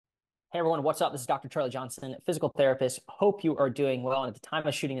Hey everyone, what's up? This is Dr. Charlie Johnson, physical therapist. Hope you are doing well. And at the time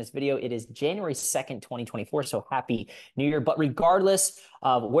of shooting this video, it is January 2nd, 2024. So happy New Year. But regardless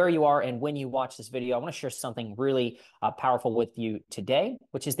of where you are and when you watch this video, I want to share something really powerful with you today,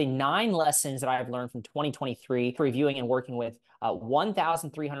 which is the 9 lessons that I have learned from 2023, reviewing and working with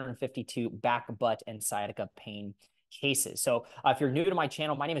 1,352 back, butt, and sciatica pain cases. So if you're new to my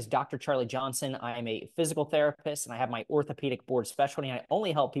channel, my name is Dr. Charlie Johnson. I am a physical therapist and I have my orthopedic board specialty. And I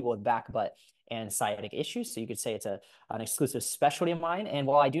only help people with back, butt, and sciatic issues. So you could say it's an exclusive specialty of mine. And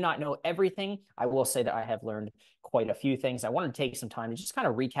while I do not know everything, I will say that I have learned quite a few things. I wanted to take some time to just kind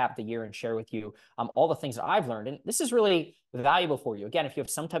of recap the year and share with you all the things that I've learned. And this is really valuable for you. Again, if you have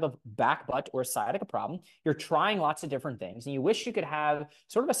some type of back, butt, or sciatica problem, you're trying lots of different things, and you wish you could have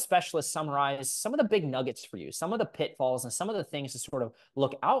sort of a specialist summarize some of the big nuggets for you, some of the pitfalls, and some of the things to sort of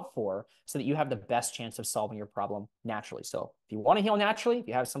look out for so that you have the best chance of solving your problem naturally. So if you want to heal naturally, if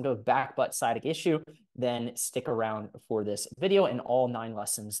you have some type of back, butt, sciatic issue, then stick around for this video and all 9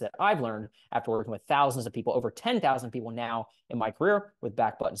 lessons that I've learned after working with thousands of people, over 10,000 people now in my career with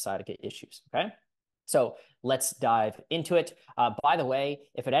back, butt, and sciatica issues, okay? So let's dive into it. By the way,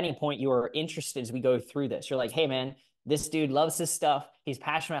 if at any point you are interested as we go through this, you're like, hey, man, this dude loves this stuff. He's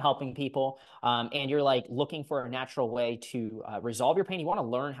passionate about helping people. And you're like looking for a natural way to resolve your pain. You want to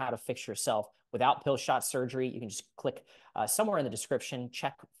learn how to fix yourself without pill shot surgery. You can just click somewhere in the description,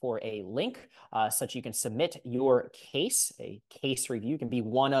 check for a link such you can submit your case, a case review. Can be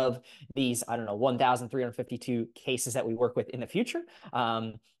one of these, I don't know, 1,352 cases that we work with in the future.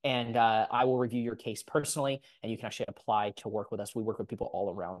 And I will review your case personally, and you can actually apply to work with us. We work with people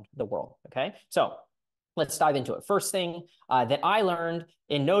all around the world, okay? So let's dive into it. First thing that I learned,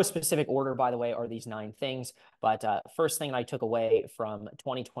 in no specific order, by the way, are these 9 things. But first thing I took away from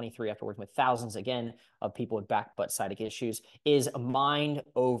 2023 after working with thousands, again, of people with back, butt, sciatic issues is mind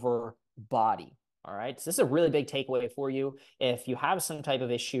over body. All right. So this is a really big takeaway for you. If you have some type of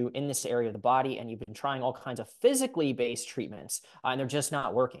issue in this area of the body and you've been trying all kinds of physically based treatments and they're just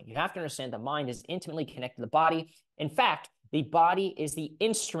not working, you have to understand the mind is intimately connected to the body. In fact, the body is the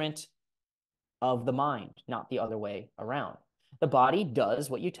instrument of the mind, not the other way around. The body does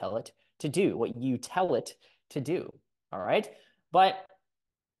what you tell it to do, what you tell it to do. All right. But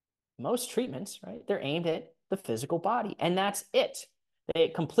most treatments, right, they're aimed at the physical body, and that's it. They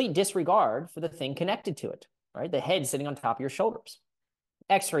complete disregard for the thing connected to it, right? The head sitting on top of your shoulders.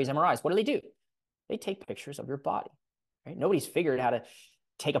 X-rays, MRIs, what do? They take pictures of your body, right? Nobody's figured out how to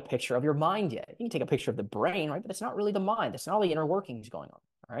take a picture of your mind yet. You can take a picture of the brain, right? But it's not really the mind. That's not all the inner workings going on.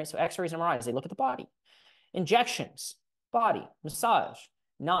 All right. So X-rays, MRIs, they look at the body. Injections, body, massage,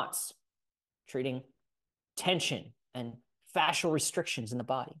 knots, treating tension and fascial restrictions in the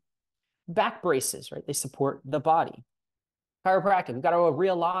body. Back braces, right? They support the body. Chiropractic, we've got to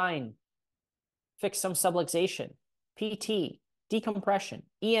realign, fix some subluxation. PT, decompression,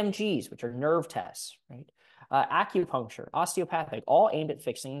 EMGs, which are nerve tests, right? Acupuncture, osteopathic, all aimed at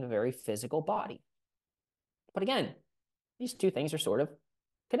fixing the very physical body. But again, these 2 things are sort of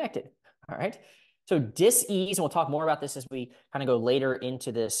connected, all right? So dis-ease, and we'll talk more about this as we kind of go later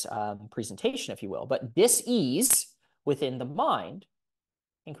into this presentation, if you will, but dis-ease within the mind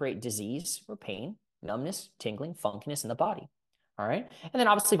can create disease or pain, numbness, tingling, funkiness in the body, all right? And then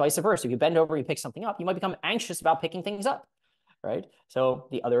obviously vice versa. If you bend over, you pick something up, you might become anxious about picking things up, right? So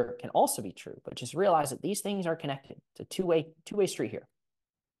the other can also be true, but just realize that these things are connected. It's a two-way street here.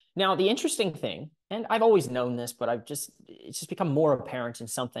 Now, the interesting thing, and I've always known this, but it's just become more apparent in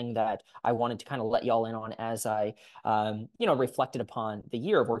something that I wanted to kind of let y'all in on as I, reflected upon the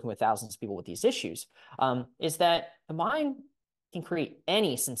year of working with thousands of people with these issues, is that the mind can create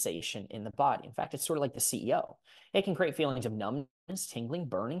any sensation in the body. In fact, it's sort of like the CEO. It can create feelings of numbness, tingling,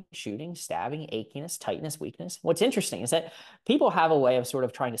 burning, shooting, stabbing, achiness, tightness, weakness. What's interesting is that people have a way of sort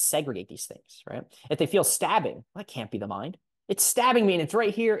of trying to segregate these things, right? If they feel stabbing, well, that can't be the mind. It's stabbing me and it's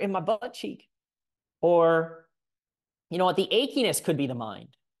right here in my butt cheek. Or, you know what, the achiness could be the mind,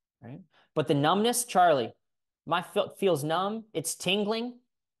 right? But the numbness, Charlie, my foot feels numb, it's tingling.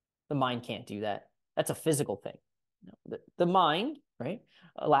 The mind can't do that. That's a physical thing. The mind, right,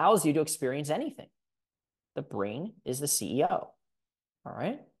 allows you to experience anything. The brain is the CEO, all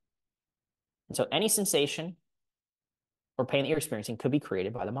right? And so any sensation or pain that you're experiencing could be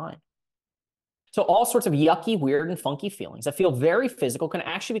created by the mind. So all sorts of yucky, weird, and funky feelings that feel very physical can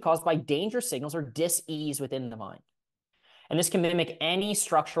actually be caused by danger signals or dis-ease within the mind. And this can mimic any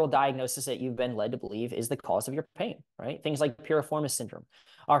structural diagnosis that you've been led to believe is the cause of your pain, right? Things like Piriformis Syndrome,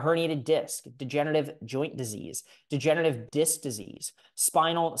 a herniated disc, degenerative joint disease, degenerative disc disease,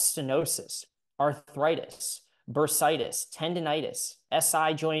 spinal stenosis, arthritis, bursitis, tendinitis,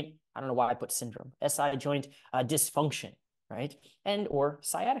 SI joint, I don't know why I put syndrome, SI joint dysfunction, right? And or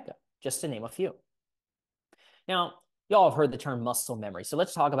sciatica, just to name a few. Now, y'all have heard the term muscle memory. So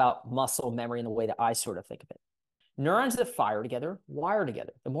let's talk about muscle memory in the way that I sort of think of it. Neurons that fire together wire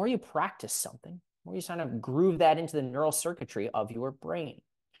together. The more you practice something, the more you kind of groove that into the neural circuitry of your brain,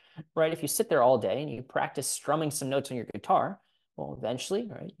 right? If you sit there all day and you practice strumming some notes on your guitar, well, eventually,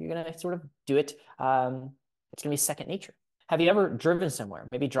 right, you're going to sort of do it. It's going to be second nature. Have you ever driven somewhere,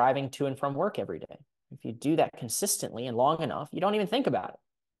 maybe driving to and from work every day? If you do that consistently and long enough, you don't even think about it.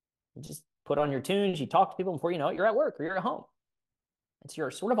 You just put on your tunes, you talk to people, before you know it, you're at work or you're at home. It's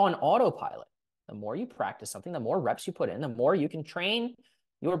you're sort of on autopilot. The more you practice something, the more reps you put in, the more you can train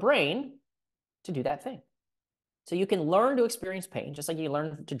your brain to do that thing. So you can learn to experience pain, just like you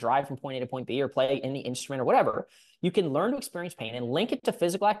learn to drive from point A to point B or play any instrument or whatever. You can learn to experience pain and link it to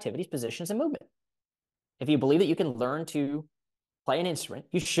physical activities, positions, and movement. If you believe that you can learn to play an instrument,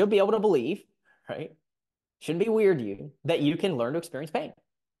 you should be able to believe, right? Shouldn't be weird to you that you can learn to experience pain.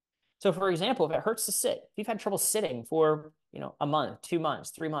 So for example, if it hurts to sit, if you've had trouble sitting for, a month, 2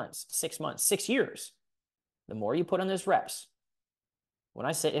 months, 3 months, 6 months, 6 years, the more you put on those reps, when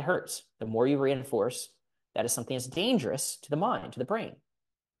I say it hurts, the more you reinforce that is something that's dangerous to the mind, to the brain.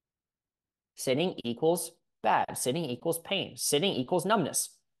 Sitting equals bad. Sitting equals pain. Sitting equals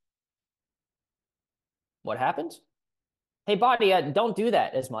numbness. What happens? Hey, body, don't do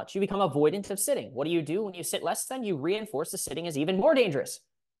that as much. You become avoidant of sitting. What do you do when you sit less than? You reinforce the sitting is even more dangerous.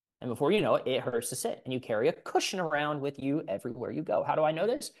 And before you know it, it hurts to sit. And you carry a cushion around with you everywhere you go. How do I know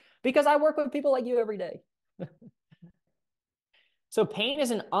this? Because I work with people like you every day. So pain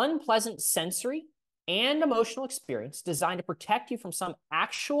is an unpleasant sensory and emotional experience designed to protect you from some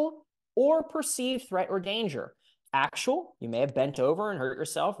actual or perceived threat or danger. Actual, you may have bent over and hurt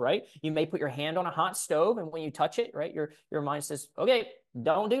yourself, right? You may put your hand on a hot stove, and when you touch it, right, your mind says, okay,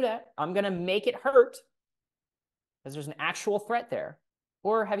 don't do that. I'm going to make it hurt because there's an actual threat there.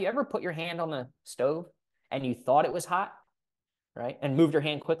 Or have you ever put your hand on the stove and you thought it was hot, right? And moved your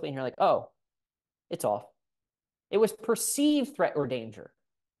hand quickly and you're like, oh, it's off. It was perceived threat or danger,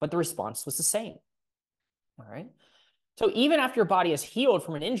 but the response was the same. All right. So even after your body is healed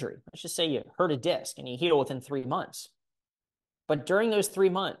from an injury, let's just say you hurt a disc and you heal within 3 months. But during those 3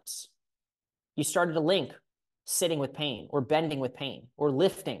 months, you started to link sitting with pain or bending with pain or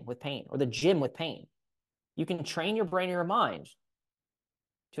lifting with pain or the gym with pain. You can train your brain or your mind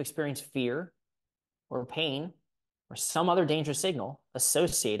to experience fear or pain or some other danger signal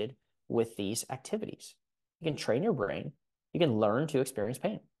associated with these activities. You can train your brain. You can learn to experience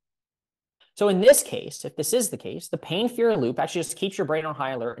pain. So in this case, if this is the case, the pain fear loop actually just keeps your brain on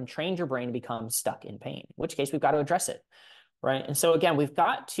high alert and trains your brain to become stuck in pain, in which case we've got to address it, right? And so again, we've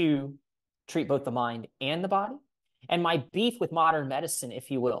got to treat both the mind and the body. And my beef with modern medicine,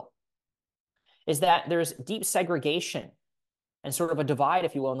 if you will, is that there's deep segregation and sort of a divide,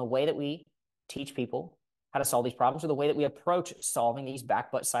 if you will, in the way that we teach people how to solve these problems or the way that we approach solving these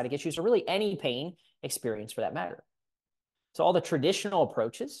back, butt, sciatic issues, or really any pain experience for that matter. So all the traditional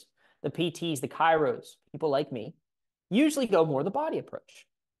approaches, the PTs, the chiros, people like me, usually go more the body approach.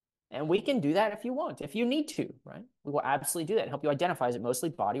 And we can do that if you want, if you need to, right? We will absolutely do that and help you identify, is it mostly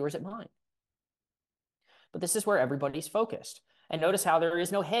body or is it mind? But this is where everybody's focused. And notice how there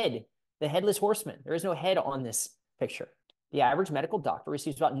is no head, the headless horseman. There is no head on this picture. The average medical doctor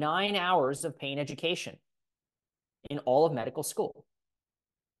receives about 9 hours of pain education in all of medical school.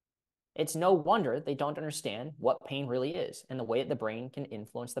 It's no wonder they don't understand what pain really is and the way that the brain can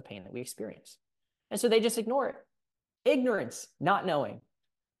influence the pain that we experience. And so they just ignore it. Ignorance, not knowing.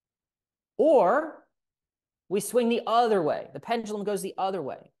 Or we swing the other way. The pendulum goes the other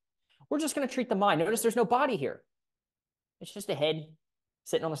way. We're just going to treat the mind. Notice there's no body here. It's just a head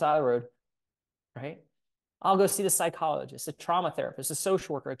sitting on the side of the road, right? I'll go see the psychologist, a trauma therapist, a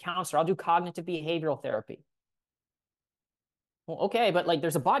social worker, a counselor. I'll do cognitive behavioral therapy. Well, okay, but like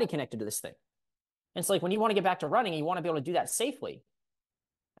there's a body connected to this thing. And it's like when you want to get back to running and you want to be able to do that safely,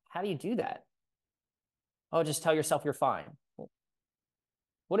 how do you do that? Oh, just tell yourself you're fine. Well,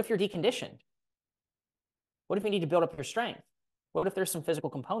 what if you're deconditioned? What if you need to build up your strength? What if there's some physical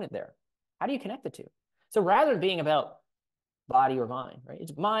component there? How do you connect the two? So rather than being about body or mind, right?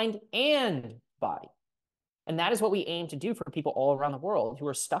 It's mind and body. And that is what we aim to do for people all around the world who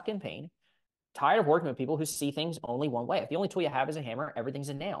are stuck in pain, tired of working with people who see things only one way. If the only tool you have is a hammer, everything's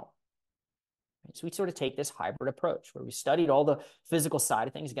a nail. Right? So we sort of take this hybrid approach where we studied all the physical side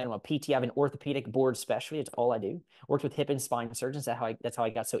of things. Again, I'm a PT, I have an orthopedic board specialty. It's all I do. Worked with hip and spine surgeons. That's how I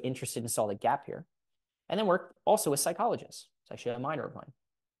got so interested and saw the gap here. And then worked also with psychologists. It's actually a minor of mine.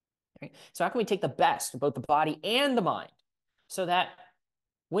 Right? So how can we take the best of both the body and the mind so that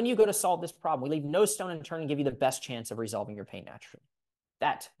When you go to solve this problem, we leave no stone unturned and give you the best chance of resolving your pain naturally.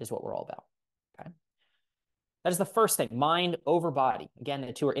 That is what we're all about. Okay. That is the first thing, mind over body. Again,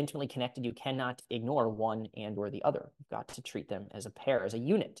 the two are intimately connected. You cannot ignore one and or the other. You've got to treat them as a pair, as a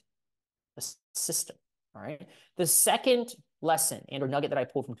unit, a system. All right. The second lesson and or nugget that I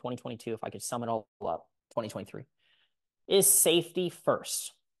pulled from 2022, if I could sum it all up, 2023, is safety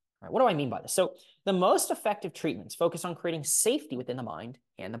first. All right. What do I mean by this? So the most effective treatments focus on creating safety within the mind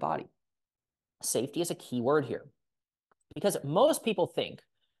and the body. Safety is a key word here because most people think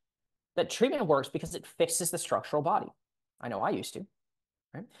that treatment works because it fixes the structural body. I know I used to,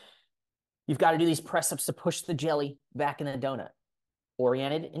 right? You've got to do these press-ups to push the jelly back in the donut.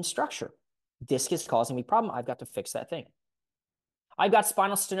 Oriented in structure. Disc is causing me problem. I've got to fix that thing. I've got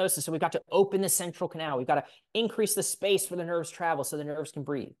spinal stenosis, so we've got to open the central canal. We've got to increase the space where the nerves travel so the nerves can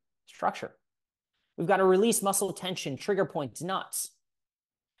breathe. Structure. We've got to release muscle tension, trigger points, nuts.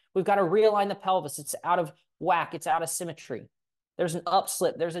 We've got to realign the pelvis. It's out of whack. It's out of symmetry. There's an up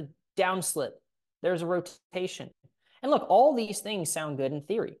slip. There's a down slip. There's a rotation. And look, all these things sound good in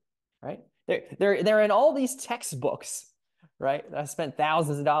theory, right? They're in all these textbooks, right? That I spent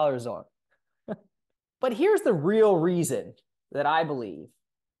thousands of dollars on. But here's the real reason that I believe,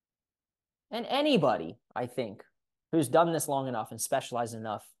 and anybody, I think, who's done this long enough and specialized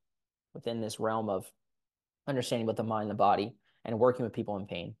enough within this realm of understanding about the mind and the body and working with people in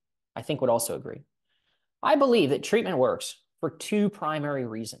pain, I think would also agree. I believe that treatment works for two primary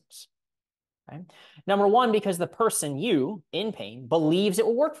reasons. Okay? Number one, because the person, you, in pain, believes it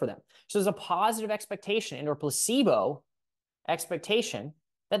will work for them. So there's a positive expectation and or placebo expectation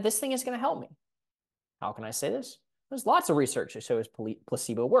that this thing is going to help me. How can I say this? There's lots of research that shows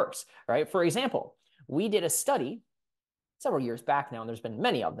placebo works, right? For example, we did a study several years back now, and there's been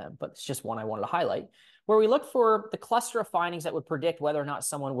many of them, but it's just one I wanted to highlight, where we looked for the cluster of findings that would predict whether or not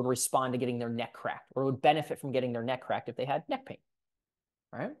someone would respond to getting their neck cracked or would benefit from getting their neck cracked if they had neck pain,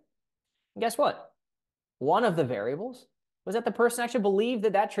 right? And guess what? One of the variables was that the person actually believed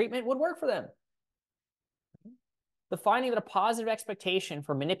that that treatment would work for them. The finding that a positive expectation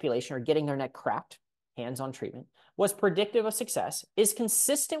for manipulation or getting their neck cracked, hands-on treatment, was predictive of success is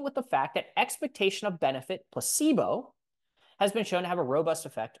consistent with the fact that expectation of benefit, placebo, has been shown to have a robust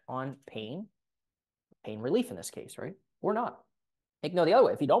effect on pain relief in this case, right? Or not. It can go the other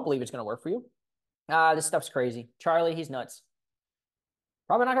way. If you don't believe it's going to work for you, this stuff's crazy. Charlie, he's nuts.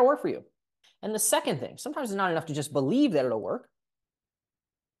 Probably not going to work for you. And the second thing, sometimes it's not enough to just believe that it'll work.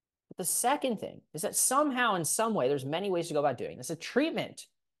 But the second thing is that somehow, in some way, there's many ways to go about doing this. A treatment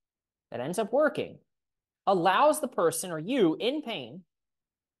that ends up working allows the person or you in pain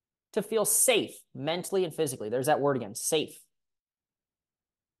to feel safe mentally and physically. There's that word again, safe.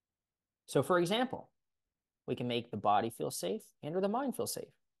 So for example, we can make the body feel safe and or the mind feel safe,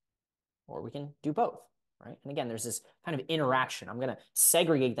 or we can do both, right? And again, there's this kind of interaction. I'm going to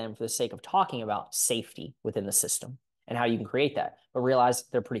segregate them for the sake of talking about safety within the system and how you can create that, but realize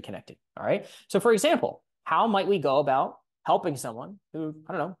they're pretty connected, all right? So for example, how might we go about helping someone who,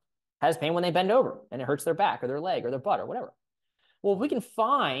 I don't know, has pain when they bend over and it hurts their back or their leg or their butt or whatever? Well, if we can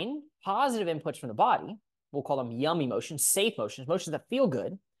find positive inputs from the body, we'll call them yummy motions, safe motions, motions that feel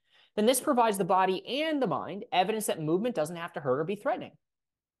good, then this provides the body and the mind evidence that movement doesn't have to hurt or be threatening.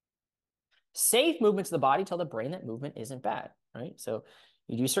 Safe movements of the body tell the brain that movement isn't bad, right? So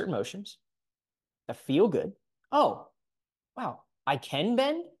you do certain motions that feel good. Oh, wow, I can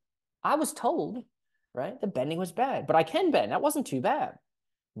bend? I was told, right, that bending was bad, but I can bend. That wasn't too bad.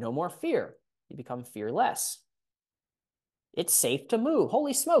 No more fear. You become fearless. It's safe to move.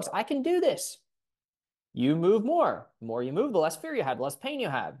 Holy smokes, I can do this. You move more. The more you move, the less fear you have, the less pain you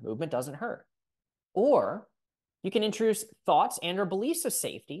have. Movement doesn't hurt. Or you can introduce thoughts and or beliefs of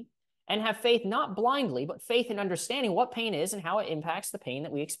safety and have faith not blindly, but faith in understanding what pain is and how it impacts the pain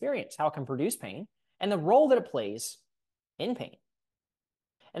that we experience, how it can produce pain, and the role that it plays in pain.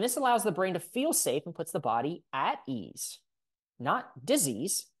 And this allows the brain to feel safe and puts the body at ease. Not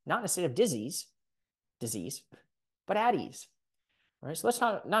disease, not in a state of disease, but at ease. All right, so let's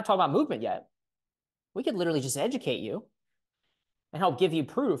not talk about movement yet. We could literally just educate you and help give you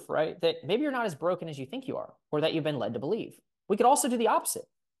proof, right, that maybe you're not as broken as you think you are, or that you've been led to believe. We could also do the opposite,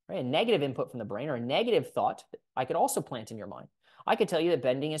 right? A negative input from the brain or a negative thought I could also plant in your mind. I could tell you that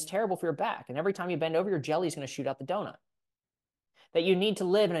bending is terrible for your back, and every time you bend over, your jelly is going to shoot out the donut. That you need to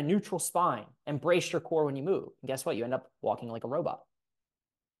live in a neutral spine and brace your core when you move. And guess what? You end up walking like a robot.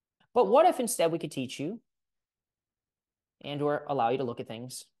 But what if instead we could teach you and or allow you to look at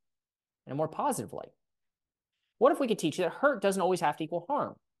things in a more positive light? What if we could teach you that hurt doesn't always have to equal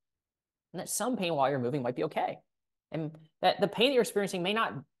harm, and that some pain while you're moving might be okay? And that the pain that you're experiencing may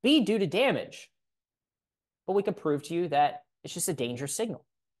not be due to damage, but we could prove to you that it's just a danger signal.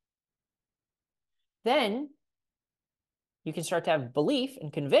 Then you can start to have belief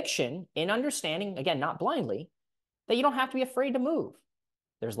and conviction in understanding, again, not blindly, that you don't have to be afraid to move.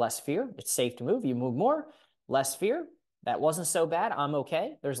 There's less fear. It's safe to move. You move more, less fear. That wasn't so bad. I'm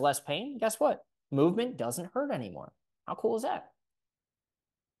okay. There's less pain. Guess what? Movement doesn't hurt anymore. How cool is that?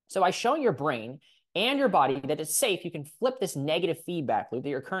 So by showing your brain and your body that it's safe, you can flip this negative feedback loop that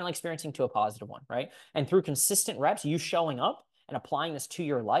you're currently experiencing to a positive one, right? And through consistent reps, you showing up and applying this to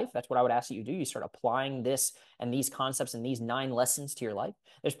your life, that's what I would ask that you do. You start applying this and these concepts and these 9 lessons to your life.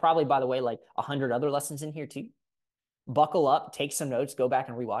 There's probably, by the way, like 100 other lessons in here too. Buckle up, take some notes, go back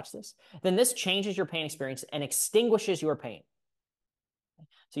and rewatch this. Then this changes your pain experience and extinguishes your pain.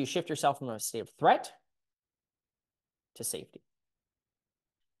 So you shift yourself from a state of threat to safety.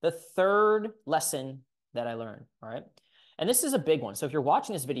 The third lesson that I learned, all right? And this is a big one. So if you're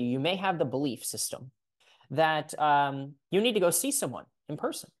watching this video, you may have the belief system that you need to go see someone in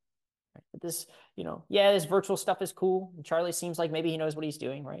person. Right? This, yeah, this virtual stuff is cool. Charlie seems like maybe he knows what he's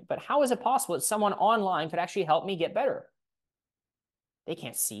doing, right? But how is it possible that someone online could actually help me get better? They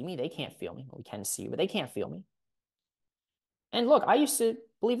can't see me. They can't feel me. We can see, but they can't feel me. And look, I used to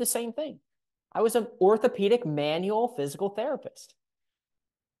believe the same thing. I was an orthopedic manual physical therapist.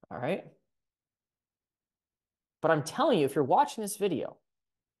 All right. But I'm telling you, if you're watching this video,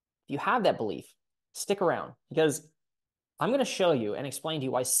 if you have that belief, stick around, because I'm going to show you and explain to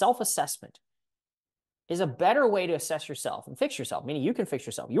you why self-assessment is a better way to assess yourself and fix yourself, meaning you can fix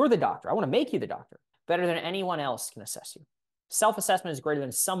yourself. You're the doctor. I want to make you the doctor better than anyone else can assess you. Self-assessment is greater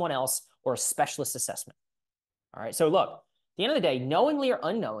than someone else or a specialist assessment. All right. So look, at the end of the day, knowingly or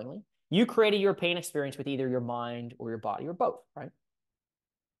unknowingly, you created your pain experience with either your mind or your body or both, right?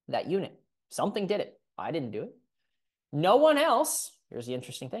 That unit. Something did it. I didn't do it. No one else, here's the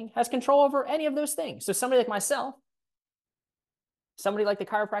interesting thing, has control over any of those things. So somebody like myself, somebody like the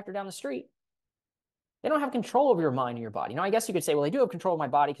chiropractor down the street, they don't have control over your mind and your body. Now, I guess you could say, well, they do have control of my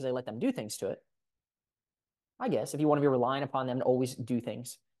body because I let them do things to it. I guess if you want to be relying upon them to always do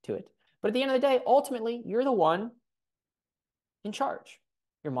things to it. But at the end of the day, ultimately, you're the one in charge.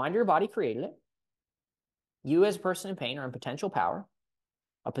 Your mind or your body created it. You as a person in pain are in potential power,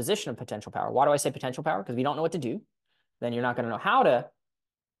 a position of potential power. Why do I say potential power? Because if you don't know what to do, then you're not going to know how to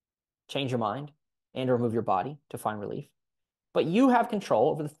change your mind and or move your body to find relief. But you have control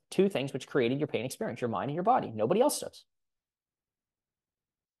over the 2 things which created your pain experience, your mind and your body. Nobody else does.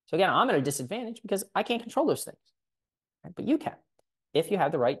 So again, I'm at a disadvantage because I can't control those things. Right? But you can, if you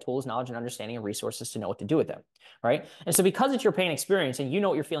have the right tools, knowledge, and understanding and resources to know what to do with them, right? And so because it's your pain experience and you know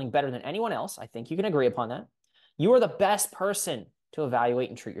what you're feeling better than anyone else, I think you can agree upon that. You are the best person to evaluate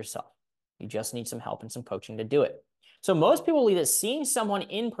and treat yourself. You just need some help and some coaching to do it. So most people believe that seeing someone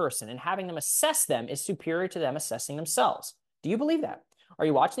in person and having them assess them is superior to them assessing themselves. Do you believe that? Are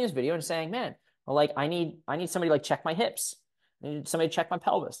you watching this video and saying, man, well, like I need somebody to like check my hips. I need somebody to check my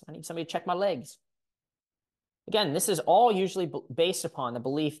pelvis. I need somebody to check my legs. Again, this is all usually based upon the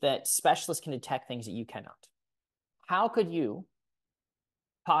belief that specialists can detect things that you cannot. How could you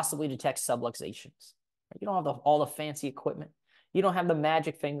possibly detect subluxations? You don't have all the fancy equipment. You don't have the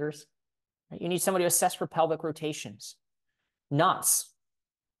magic fingers. You need somebody to assess for pelvic rotations, knots,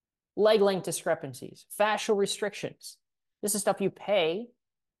 leg length discrepancies, fascial restrictions. This is stuff you pay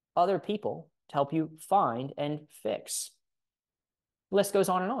other people to help you find and fix. The list goes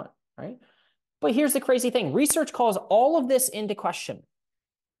on and on, right? But here's the crazy thing. Research calls all of this into question.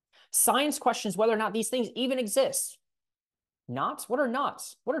 Science questions whether or not these things even exist. Knots? What are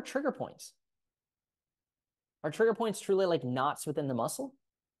knots? What are trigger points? Are trigger points truly like knots within the muscle?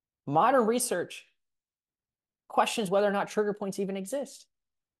 Modern research questions whether or not trigger points even exist.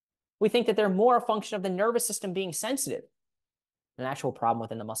 We think that they're more a function of the nervous system being sensitive than an actual problem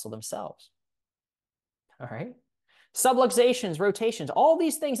within the muscle themselves. All right? Subluxations, rotations, all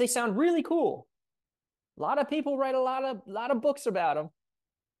these things, they sound really cool. A lot of people write a lot of books about them.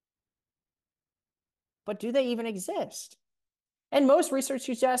 But do they even exist? And most research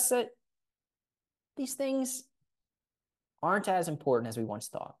suggests that these things aren't as important as we once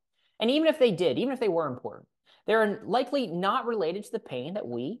thought. And even if they did, even if they were important, they're likely not related to the pain that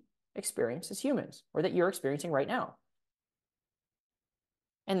we experience as humans or that you're experiencing right now.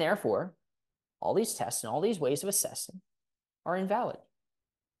 And therefore, all these tests and all these ways of assessing are invalid.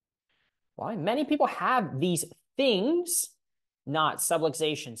 Why? Many people have these things, not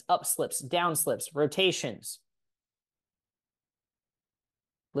subluxations, upslips, downslips, rotations.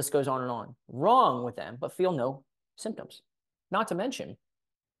 List goes on and on. Wrong with them, but feel no symptoms. Not to mention,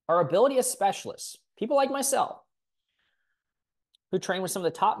 our ability as specialists, people like myself, who train with some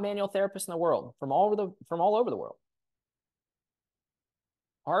of the top manual therapists in the world from all over the world.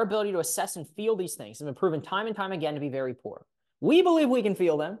 Our ability to assess and feel these things has been proven time and time again to be very poor. We believe we can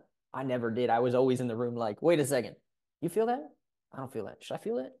feel them. I never did. I was always in the room like, wait a second. You feel that? I don't feel that. Should I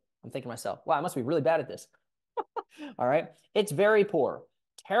feel it? I'm thinking to myself, wow, I must be really bad at this. All right. It's very poor.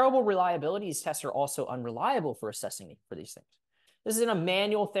 Terrible reliability. These tests are also unreliable for assessing for these things. This is in a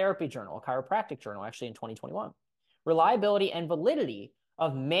manual therapy journal, a chiropractic journal, actually in 2021. Reliability and validity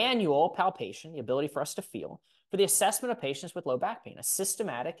of manual palpation, the ability for us to feel, for the assessment of patients with low back pain, a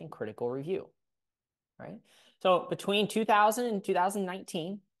systematic and critical review, right? So between 2000 and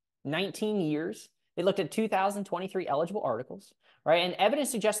 2019, 19 years, they looked at 2,023 eligible articles, right? And evidence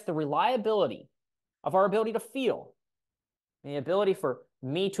suggests the reliability of our ability to feel, the ability for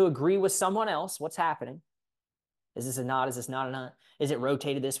me to agree with someone else, what's happening. Is this a knot? Is this not a knot? Is it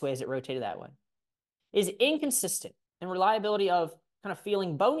rotated this way? Is it rotated that way? Is inconsistent in reliability of kind of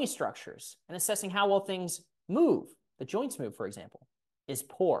feeling bony structures and assessing how well things move, the joints move, for example, is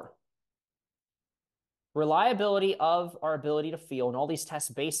poor. Reliability of our ability to feel and all these tests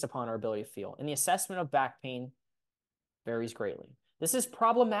based upon our ability to feel in the assessment of back pain varies greatly. This is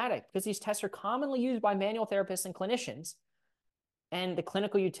problematic because these tests are commonly used by manual therapists and clinicians, and the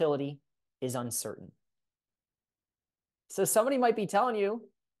clinical utility is uncertain. So somebody might be telling you,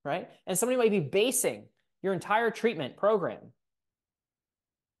 right? And somebody might be basing your entire treatment program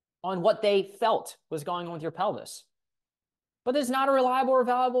on what they felt was going on with your pelvis. But there's not a reliable or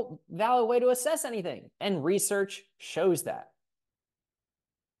valid way to assess anything. And research shows that.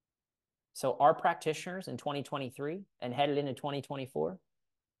 So our practitioners in 2023 and headed into 2024,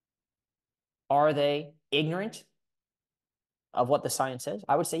 are they ignorant of what the science says?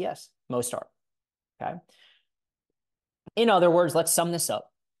 I would say yes, most are. Okay. In other words, let's sum this up.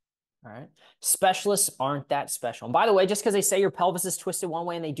 All right. Specialists aren't that special. And by the way, just because they say your pelvis is twisted one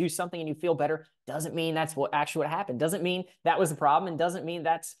way and they do something and you feel better, doesn't mean that's what happened. Doesn't mean that was the problem, and doesn't mean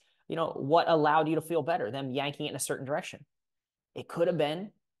that's, what allowed you to feel better, them yanking it in a certain direction. It could have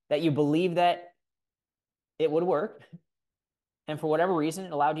been that you believed that it would work, and for whatever reason,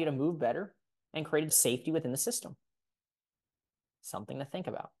 it allowed you to move better and created safety within the system. Something to think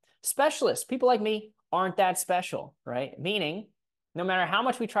about. Specialists, people like me, aren't that special, right? Meaning, no matter how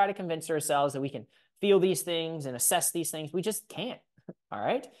much we try to convince ourselves that we can feel these things and assess these things, we just can't, all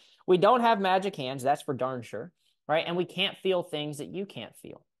right? We don't have magic hands, that's for darn sure, right? And we can't feel things that you can't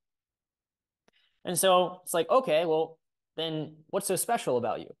feel. And so it's like, okay, well, then what's so special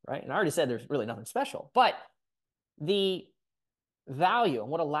about you, right? And I already said there's really nothing special, but the value and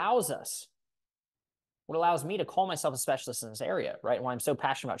what allows me to call myself a specialist in this area, right? Why I'm so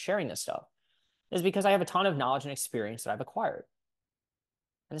passionate about sharing this stuff is because I have a ton of knowledge and experience that I've acquired.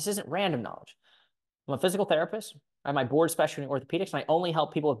 And this isn't random knowledge. I'm a physical therapist. I have my board specialty in orthopedics, and I only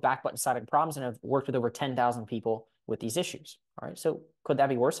help people with back, butt, and sciatic problems, and I've worked with over 10,000 people with these issues. All right. So could that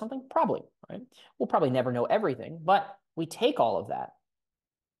be worth something? Probably. Right. We'll probably never know everything, but we take all of that,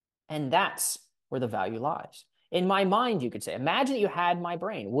 and that's where the value lies. In my mind, you could say, imagine that you had my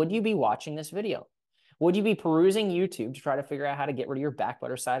brain. Would you be watching this video? Would you be perusing YouTube to try to figure out how to get rid of your back,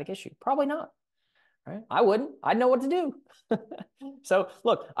 butt, or sciatic issue? Probably not. Right? I wouldn't. I'd know what to do. So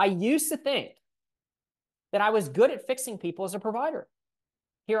look, I used to think that I was good at fixing people as a provider.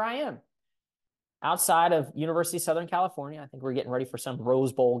 Here I am. Outside of University of Southern California, I think we're getting ready for some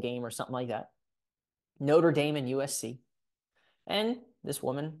Rose Bowl game or something like that. Notre Dame and USC. And this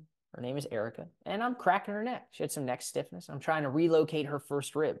woman, her name is Erica, and I'm cracking her neck. She had some neck stiffness. I'm trying to relocate her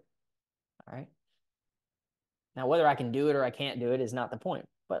first rib. All right. Now, whether I can do it or I can't do it is not the point,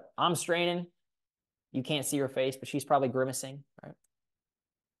 but I'm straining. You can't see her face, but she's probably grimacing, right?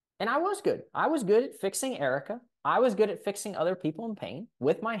 And I was good. I was good at fixing Erica. I was good at fixing other people in pain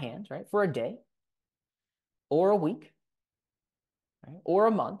with my hands, right? For a day or a week, right? Or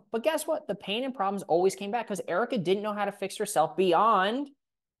a month. But guess what? The pain and problems always came back because Erica didn't know how to fix herself beyond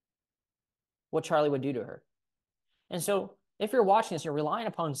what Charlie would do to her. And so if you're watching this, you're relying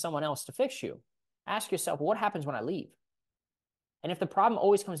upon someone else to fix you. Ask yourself, what happens when I leave? And if the problem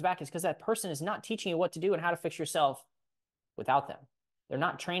always comes back, it's because that person is not teaching you what to do and how to fix yourself without them. They're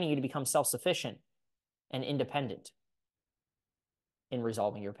not training you to become self-sufficient and independent in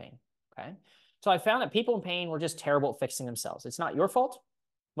resolving your pain, okay? So I found that people in pain were just terrible at fixing themselves. It's not your fault.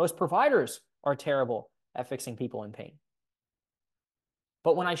 Most providers are terrible at fixing people in pain.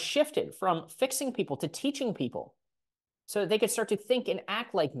 But when I shifted from fixing people to teaching people so that they could start to think and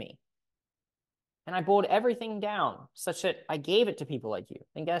act like me, and I boiled everything down such that I gave it to people like you,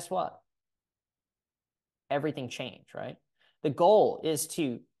 then guess what? Everything changed, right? The goal is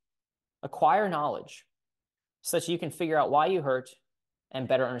to acquire knowledge so that you can figure out why you hurt and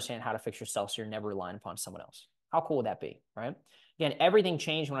better understand how to fix yourself so you're never relying upon someone else. How cool would that be, right? Again, everything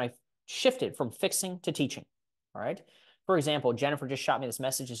changed when I shifted from fixing to teaching, all right? For example, Jennifer just shot me this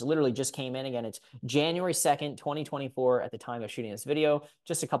message. This literally just came in. Again, it's January 2nd, 2024 at the time of shooting this video,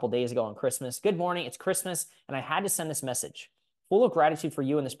 just a couple days ago on Christmas. Good morning, it's Christmas, and I had to send this message. Full of gratitude for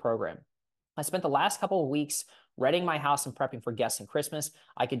you in this program. I spent the last couple of weeks readying my house and prepping for guests and Christmas.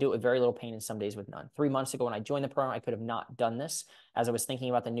 I could do it with very little pain and some days with none. 3 months ago when I joined the program, I could have not done this. As I was thinking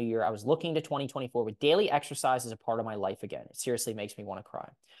about the new year, I was looking to 2024 with daily exercise as a part of my life again. It seriously makes me want to cry.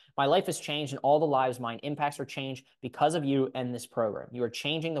 My life has changed and all the lives mine impacts are changed because of you and this program. You are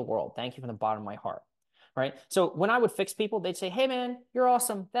changing the world. Thank you from the bottom of my heart. Right? So when I would fix people, they'd say, hey man, you're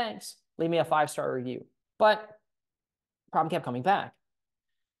awesome. Thanks. Leave me a 5-star review. But the problem kept coming back.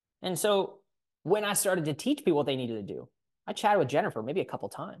 And so when I started to teach people what they needed to do, I chatted with Jennifer maybe a couple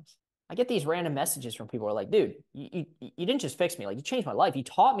times. I get these random messages from people who are like, dude, you didn't just fix me. Like, you changed my life. You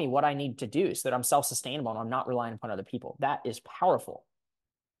taught me what I need to do so that I'm self-sustainable and I'm not relying upon other people. That is powerful.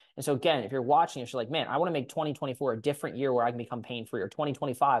 And so again, if you're watching this, you're like, man, I want to make 2024 a different year where I can become pain-free, or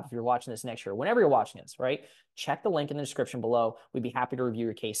 2025 if you're watching this next year, whenever you're watching this, right? Check the link in the description below. We'd be happy to review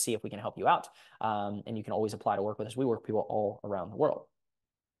your case, see if we can help you out. And you can always apply to work with us. We work with people all around the world.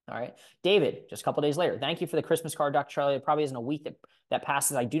 All right. David, just a couple days later, thank you for the Christmas card, Dr. Charlie. It probably isn't a week that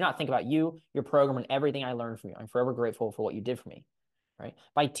passes. I do not think about you, your program, and everything I learned from you. I'm forever grateful for what you did for me. Right?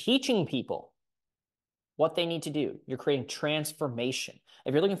 By teaching people what they need to do, you're creating transformation.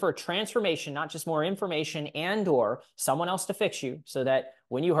 If you're looking for a transformation, not just more information and or someone else to fix you so that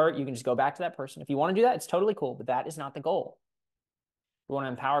when you hurt, you can just go back to that person. If you want to do that, it's totally cool, but that is not the goal. We want to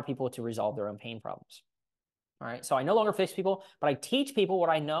empower people to resolve their own pain problems. All right. So I no longer fix people, but I teach people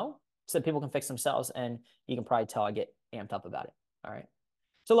what I know so that people can fix themselves. And you can probably tell I get amped up about it. All right.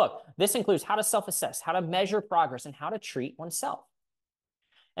 So look, this includes how to self-assess, how to measure progress, and how to treat oneself.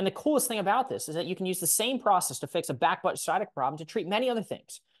 And the coolest thing about this is that you can use the same process to fix a back, butt, sciatic problem to treat many other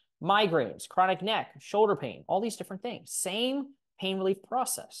things. Migraines, chronic neck, shoulder pain, all these different things. Same pain relief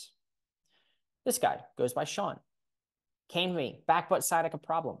process. This guy goes by Sean. Came to me, back, butt, sciatica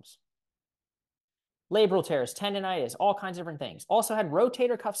problems. Labral tears, tendonitis, all kinds of different things. Also had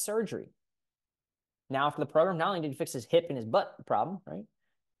rotator cuff surgery. Now after the program, not only did he fix his hip and his butt problem, right?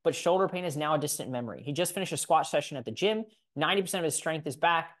 But shoulder pain is now a distant memory. He just finished a squat session at the gym. 90% of his strength is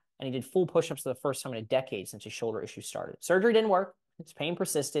back, and he did full push-ups for the first time in a decade since his shoulder issue started. Surgery didn't work. His pain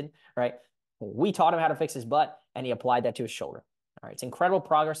persisted, right? We taught him how to fix his butt, and he applied that to his shoulder. All right, it's incredible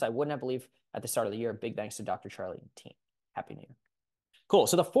progress I wouldn't have believed at the start of the year. Big thanks to Dr. Charlie and the team. Happy New Year. Cool.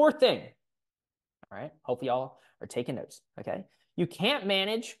 So the fourth thing, all right, hopefully y'all are taking notes, okay? You can't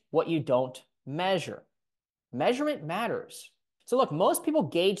manage what you don't measure. Measurement matters. So look, most people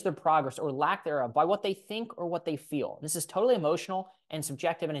gauge their progress or lack thereof by what they think or what they feel. This is totally emotional and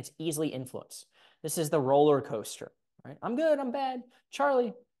subjective, and it's easily influenced. This is the roller coaster, right? I'm good, I'm bad.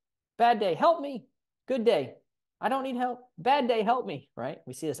 Charlie, bad day, help me. Good day, I don't need help. Bad day, help me, right?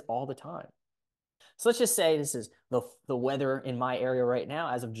 We see this all the time. So let's just say this is the weather in my area right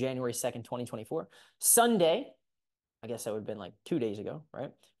now as of January 2nd, 2024. Sunday, I guess that would have been like 2 days ago,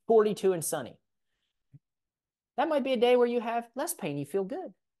 right? 42 and sunny. That might be a day where you have less pain. You feel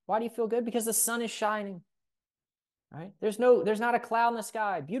good. Why do you feel good? Because the sun is shining, right? There's not a cloud in the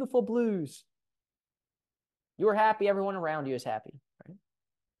sky. Beautiful blues. You are happy. Everyone around you is happy, right?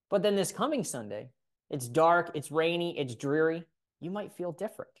 But then this coming Sunday, it's dark, it's rainy, it's dreary. You might feel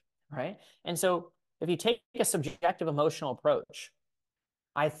different, right? And so if you take a subjective emotional approach,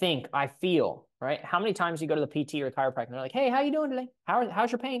 I think, I feel, right? How many times you go to the PT or a chiropractor and they're like, hey, how you doing today?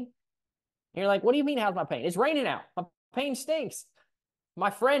 How's your pain? And you're like, what do you mean, how's my pain? It's raining out. My pain stinks. My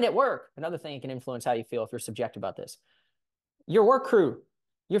friend at work. Another thing that can influence how you feel if you're subjective about this. Your work crew,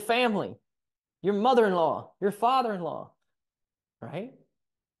 your family, your mother-in-law, your father-in-law, right?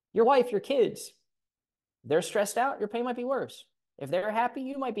 Your wife, your kids. If they're stressed out, your pain might be worse. If they're happy,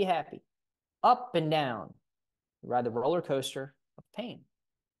 you might be happy. Up and down. You ride the roller coaster of pain.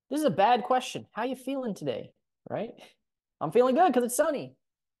 This is a bad question. How you feeling today, right? I'm feeling good because it's sunny.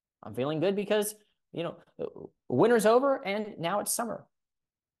 I'm feeling good because, you know, winter's over and now it's summer.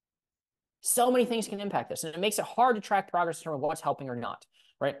 So many things can impact this, and it makes it hard to track progress in terms of what's helping or not,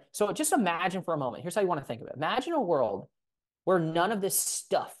 right? So just imagine for a moment. Here's how you want to think of it. Imagine a world where none of this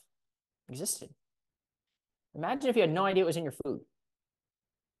stuff existed. Imagine if you had no idea it was in your food.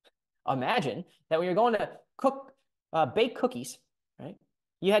 Imagine that when you're going to bake cookies, right?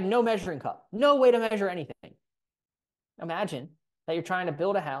 You had no measuring cup, no way to measure anything. Imagine that you're trying to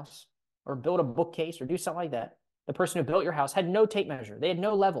build a house or build a bookcase or do something like that. The person who built your house had no tape measure. They had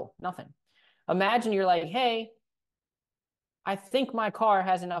no level, nothing. Imagine you're like, hey, I think my car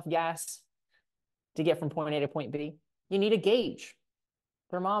has enough gas to get from point A to point B. You need a gauge,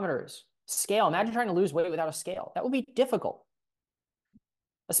 thermometers, scale. Imagine trying to lose weight without a scale. That would be difficult.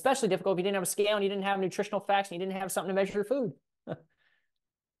 Especially difficult if you didn't have a scale and you didn't have nutritional facts and you didn't have something to measure your food.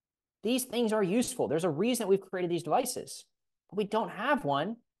 These things are useful. There's a reason that we've created these devices, but we don't have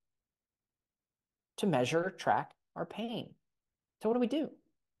one to measure, track our pain. So what do?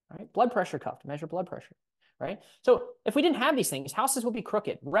 Right? Blood pressure cuff to measure blood pressure, right? So if we didn't have these things, houses would be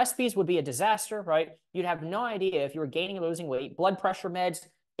crooked. Recipes would be a disaster, right? You'd have no idea if you were gaining or losing weight. Blood pressure meds,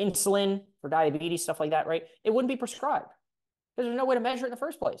 insulin for diabetes, stuff like that, right? It wouldn't be prescribed because there's no way to measure it in the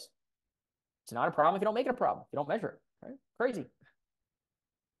first place. It's not a problem if you don't make it a problem, if you don't measure it, right? Crazy.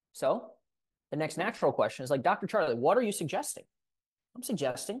 So the next natural question is like, Dr. Charlie, what are you suggesting? I'm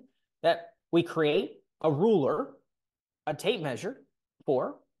suggesting that we create a ruler, a tape measure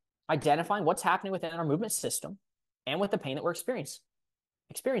for identifying what's happening within our movement system and with the pain that we're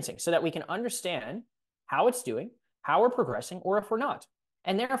experiencing so that we can understand how it's doing, how we're progressing, or if we're not.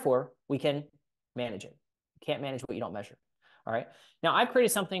 And therefore, we can manage it. You can't manage what you don't measure. All right. Now, I've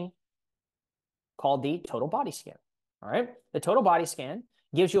created something called the total body scan. All right. The total body scan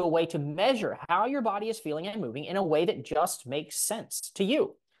gives you a way to measure how your body is feeling and moving in a way that just makes sense to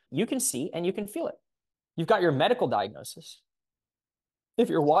you. You can see and you can feel it. You've got your medical diagnosis. If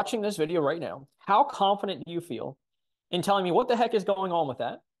you're watching this video right now, how confident do you feel in telling me what the heck is going on with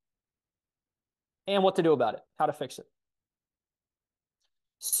that and what to do about it, how to fix it?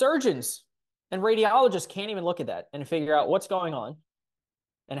 Surgeons and radiologists can't even look at that and figure out what's going on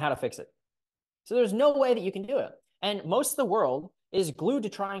and how to fix it. So there's no way that you can do it. And most of the world is glued to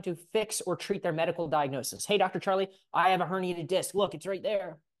trying to fix or treat their medical diagnosis. Hey, Dr. Charlie, I have a herniated disc. Look, it's right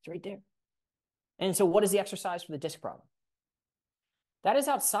there. It's right there. And so what is the exercise for the disc problem? That is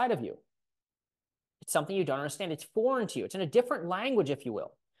outside of you. It's something you don't understand. It's foreign to you. It's in a different language, if you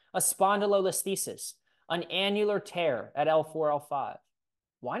will. A spondylolisthesis, an annular tear at L4, L5.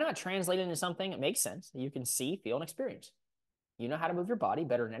 Why not translate it into something that makes sense, that you can see, feel, and experience? You know how to move your body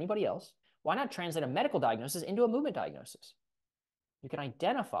better than anybody else. Why not translate a medical diagnosis into a movement diagnosis? You can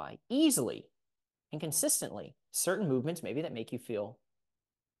identify easily and consistently certain movements maybe that make you feel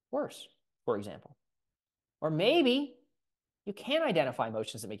worse, for example. Or maybe you can identify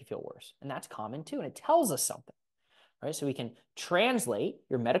motions that make you feel worse, and that's common too, and it tells us something, right? So we can translate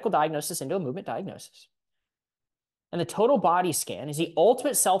your medical diagnosis into a movement diagnosis. And the total body scan is the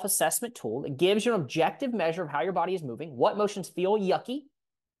ultimate self-assessment tool. It gives you an objective measure of how your body is moving, what motions feel yucky.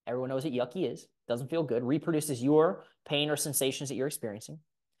 Everyone knows what yucky is. Doesn't feel good. Reproduces your pain or sensations that you're experiencing.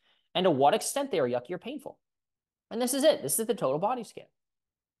 And to what extent they are yucky or painful. And this is it. This is the total body scan.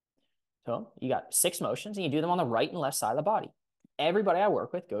 So you got 6 motions, and you do them on the right and left side of the body. Everybody I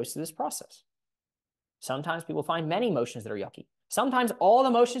work with goes through this process. Sometimes people find many motions that are yucky. Sometimes all the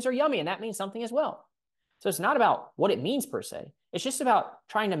motions are yummy, and that means something as well. So it's not about what it means per se. It's just about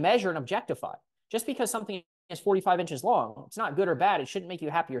trying to measure and objectify. Just because something is 45 inches long, it's not good or bad. It shouldn't make you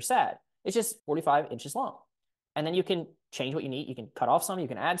happy or sad. It's just 45 inches long. And then you can change what you need. You can cut off some. You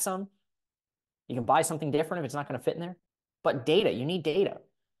can add some. You can buy something different if it's not going to fit in there. But data, you need data.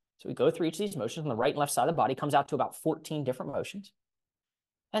 So we go through each of these motions on the right and left side of the body. Comes out to about 14 different motions.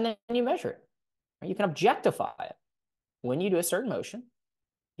 And then you measure it. You can objectify it. When you do a certain motion,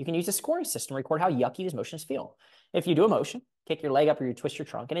 you can use a scoring system to record how yucky these motions feel. If you do a motion, kick your leg up or you twist your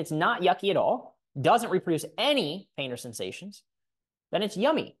trunk, and it's not yucky at all, doesn't reproduce any pain or sensations, then it's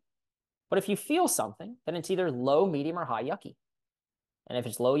yummy. But if you feel something, then it's either low, medium, or high yucky. And if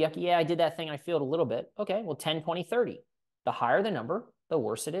it's low yucky, yeah, I did that thing, I feel it a little bit. Okay, well, 10, 20, 30. The higher the number, the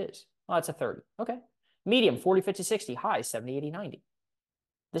worse it is. Oh, it's a 30. Okay. Medium, 40, 50, 60. High, 70, 80, 90.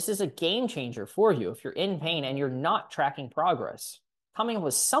 This is a game changer for you if you're in pain and you're not tracking progress. Coming up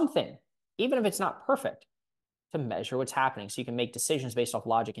with something, even if it's not perfect, to measure what's happening so you can make decisions based off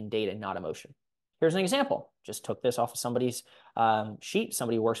logic and data, not emotion. Here's an example. Just took this off of somebody's sheet.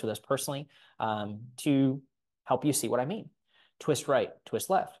 Somebody who works with us personally to help you see what I mean. Twist right, twist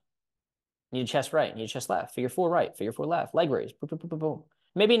left. Need a chest right, need a chest left. Figure 4 right, figure 4 left. Leg raise, boom, boom, boom, boom, boom.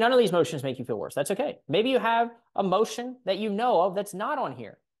 Maybe none of these motions make you feel worse. That's okay. Maybe you have a motion that you know of that's not on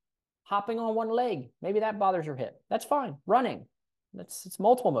here. Hopping on one leg, maybe that bothers your hip. That's fine. Running, it's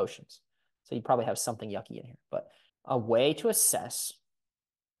multiple motions. So you probably have something yucky in here, but a way to assess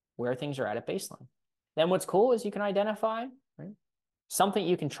where things are at baseline. Then what's cool is you can identify, right, something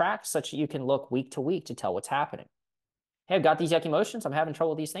you can track such that you can look week to week to tell what's happening. Hey, I've got these yucky motions. I'm having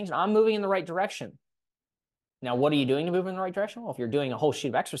trouble with these things, and I'm moving in the right direction. Now, what are you doing to move in the right direction? Well, if you're doing a whole sheet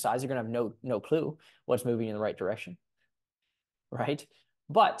of exercise, you're going to have no clue what's moving in the right direction, right?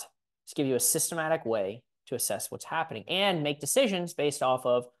 But let's give you a systematic way to assess what's happening and make decisions based off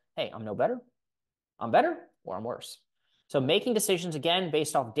of, hey, I'm no better, I'm better, or I'm worse. So making decisions, again,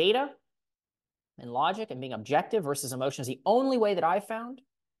 based off data and logic and being objective versus emotion is the only way that I've found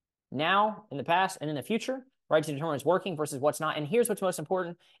now, in the past, and in the future, right, to determine what's working versus what's not. And here's what's most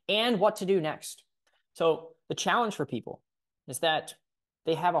important and what to do next. So the challenge for people is that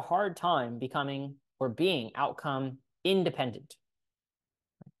they have a hard time becoming or being outcome independent.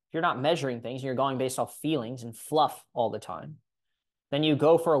 If you're not measuring things and you're going based off feelings and fluff all the time, then you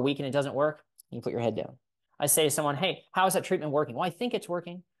go for a week and it doesn't work, and you put your head down. I say to someone, hey, how is that treatment working? Well, I think it's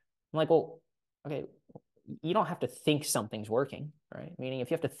working. I'm like, well, okay, you don't have to think something's working, right? Meaning if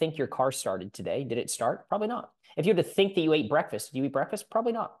you have to think your car started today, did it start? Probably not. If you have to think that you ate breakfast, did you eat breakfast?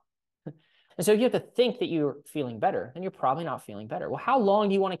 Probably not. And so if you have to think that you're feeling better, then you're probably not feeling better. Well, how long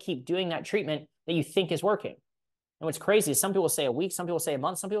do you want to keep doing that treatment that you think is working? And what's crazy is some people say a week, some people say a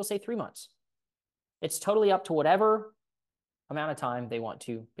month, some people say 3 months. It's totally up to whatever amount of time they want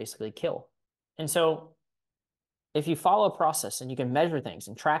to basically kill. And so if you follow a process and you can measure things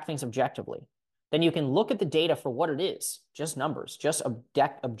and track things objectively, then you can look at the data for what it is, just numbers, just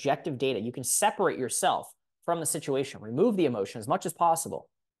objective data. You can separate yourself from the situation, remove the emotion as much as possible,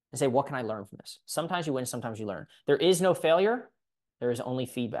 and say, what can I learn from this? Sometimes you win, sometimes you learn. There is no failure. There is only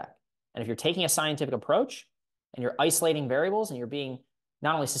feedback. And if you're taking a scientific approach and you're isolating variables and you're being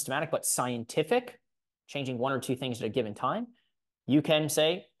not only systematic, but scientific, changing 1 or 2 things at a given time, you can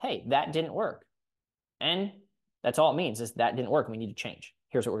say, hey, that didn't work. And that's all it means is that didn't work. We need to change.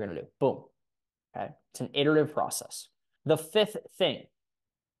 Here's what we're going to do. Boom. Okay. It's an iterative process. The 5th thing,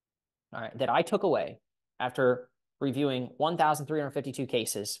 all right, that I took away after reviewing 1,352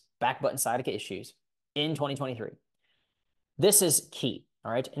 cases, back button sciatica issues in 2023. This is key.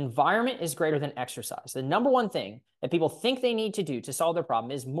 All right. Environment is greater than exercise. The number one thing that people think they need to do to solve their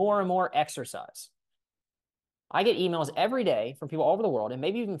problem is more and more exercise. I get emails every day from people all over the world, and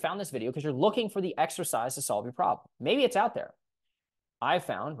maybe you even found this video because you're looking for the exercise to solve your problem. Maybe it's out there. I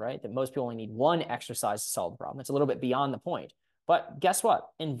found, right, that most people only need one exercise to solve the problem. It's a little bit beyond the point. But guess what?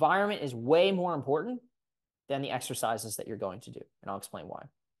 Environment is way more important than the exercises that you're going to do. And I'll explain why.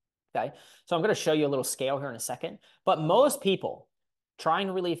 Okay. So I'm going to show you a little scale here in a second. But most people trying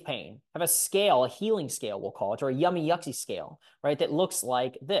to relieve pain have a scale, a healing scale, we'll call it, or a yummy yucky scale, right, that looks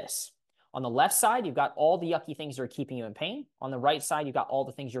like this. On the left side, you've got all the yucky things that are keeping you in pain. On the right side, you've got all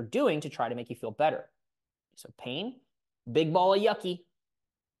the things you're doing to try to make you feel better. So pain, big ball of yucky.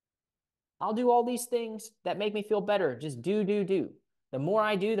 I'll do all these things that make me feel better. Just do. The more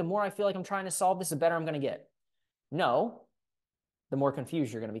I do, the more I feel like I'm trying to solve this, the better I'm going to get. No, the more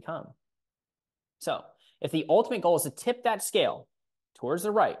confused you're going to become. So if the ultimate goal is to tip that scale towards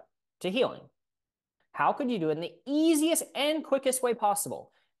the right to healing, how could you do it in the easiest and quickest way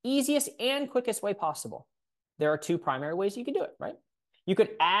possible? Easiest and quickest way possible. There are 2 primary ways you could do it, right? You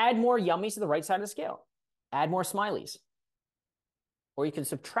could add more yummies to the right side of the scale, add more smileys, or you can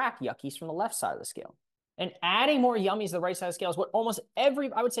subtract yuckies from the left side of the scale. And adding more yummies to the right side of the scale is what almost I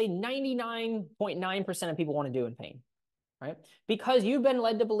would say 99.9% of people want to do in pain, right? Because you've been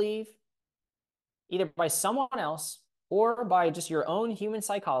led to believe, either by someone else or by just your own human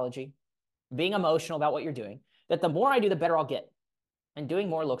psychology, being emotional about what you're doing, that the more I do, the better I'll get. And doing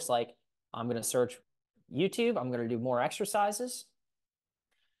more looks like I'm going to search YouTube. I'm going to do more exercises.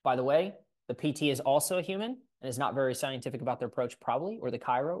 By the way, the PT is also a human and is not very scientific about their approach probably, or the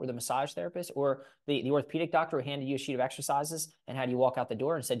chiro or the massage therapist or the orthopedic doctor who handed you a sheet of exercises and had you walk out the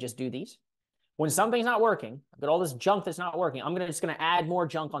door and said, just do these. When something's not working, I've got all this junk that's not working, I'm just going to add more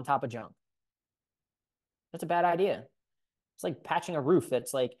junk on top of junk. That's a bad idea. It's like patching a roof.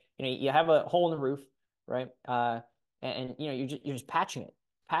 That's like, you have a hole in the roof, right? And you're just patching it,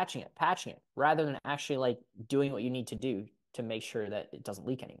 rather than actually like doing what you need to do to make sure that it doesn't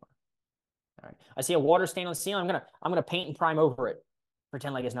leak anymore. All right. I see a water stain on the ceiling. I'm gonna paint and prime over it,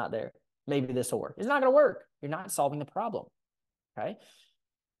 pretend like it's not there. Maybe this will work. It's not gonna work. You're not solving the problem. Okay.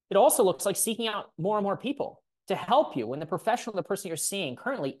 It also looks like seeking out more and more people to help you when the professional, the person you're seeing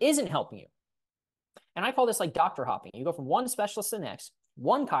currently isn't helping you. And I call this like doctor hopping. You go from one specialist to the next,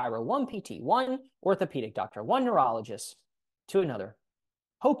 one chiro, one PT, one orthopedic doctor, one neurologist to another,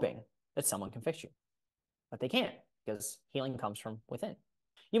 hoping that someone can fix you. But they can't, because healing comes from within.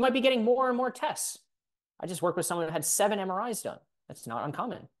 You might be getting more and more tests. I just worked with someone who had 7 MRIs done. That's not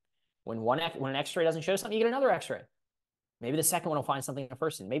uncommon. When an x-ray doesn't show something, you get another x-ray. Maybe the second one will find something in the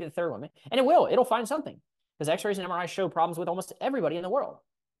first one, maybe the third one. And it'll find something. Because x-rays and MRIs show problems with almost everybody in the world.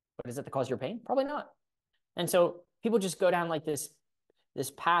 But is it the cause of your pain? Probably not. And so people just go down like this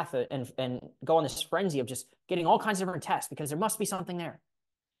path and go on this frenzy of just getting all kinds of different tests because there must be something there.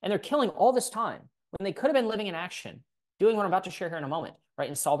 And they're killing all this time when they could have been living in action, doing what I'm about to share here in a moment, right,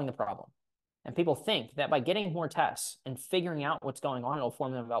 and solving the problem. And people think that by getting more tests and figuring out what's going on, it'll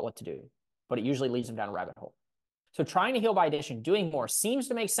inform them about what to do. But it usually leads them down a rabbit hole. So trying to heal by addition, doing more seems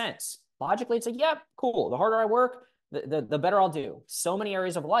to make sense. Logically, it's like, yeah, cool. The harder I work, the better I'll do. So many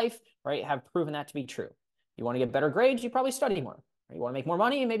areas of life, right, have proven that to be true. You want to get better grades, you probably study more. Right? You want to make more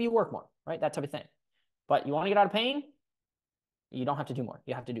money, and maybe you work more, right? That type of thing. But you want to get out of pain, you don't have to do more.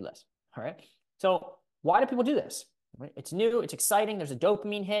 You have to do less, all right? So why do people do this? Right? It's new, it's exciting. There's a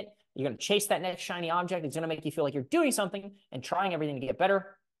dopamine hit. You're going to chase that next shiny object. It's going to make you feel like you're doing something and trying everything to get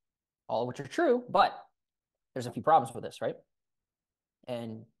better, all of which are true, but there's a few problems with this, right?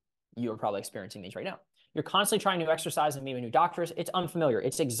 And you are probably experiencing these right now. You're constantly trying new exercise and meeting new doctors. It's unfamiliar.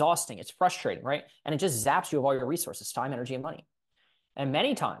 It's exhausting. It's frustrating, right? And it just zaps you of all your resources, time, energy, and money. And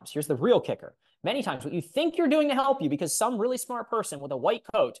many times, here's the real kicker. Many times what you think you're doing to help you because some really smart person with a white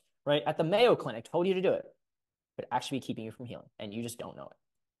coat, right, at the Mayo Clinic told you to do it, could actually be keeping you from healing. And you just don't know it.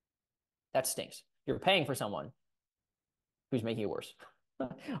 That stinks. You're paying for someone who's making it worse. All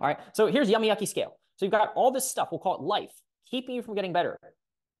right. So here's yummy yucky scale. So you've got all this stuff, we'll call it life, keeping you from getting better.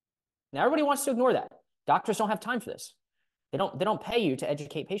 Now everybody wants to ignore that. Doctors don't have time for this. They don't pay you to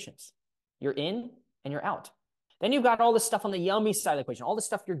educate patients. You're in and you're out. Then you've got all this stuff on the yummy side of the equation, all the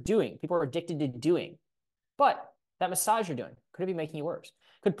stuff you're doing, people are addicted to doing. But that massage you're doing, could it be making you worse?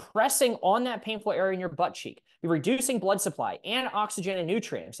 Could pressing on that painful area in your butt cheek be reducing blood supply and oxygen and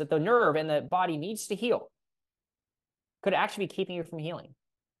nutrients that the nerve and the body needs to heal? Could it actually be keeping you from healing?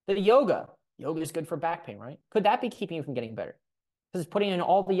 The yoga is good for back pain, right? Could that be keeping you from getting better? Because it's putting you in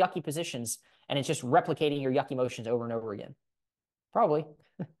all the yucky positions and it's just replicating your yucky motions over and over again. Probably.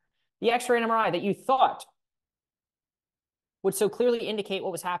 The X-ray and MRI that you thought would so clearly indicate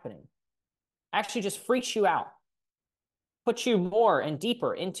what was happening actually just freaks you out, puts you more and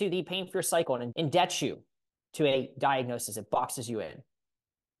deeper into the pain fear cycle and indebts you to a diagnosis. It boxes you in.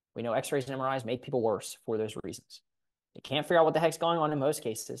 We know X-rays and MRIs make people worse for those reasons. They can't figure out what the heck's going on in most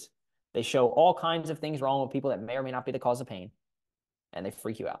cases. They show all kinds of things wrong with people that may or may not be the cause of pain, and they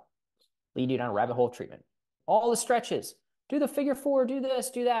freak you out, lead you down a rabbit hole of treatment. All the stretches, do the figure 4, do this,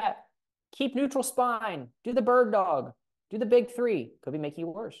 do that, keep neutral spine, do the bird dog, do the big 3, could be making you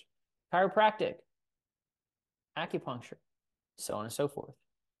worse. Chiropractic, acupuncture, so on and so forth,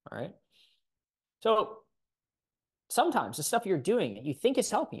 all right? So sometimes the stuff you're doing that you think is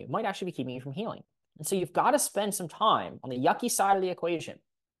helping you might actually be keeping you from healing. And so you've got to spend some time on the yucky side of the equation,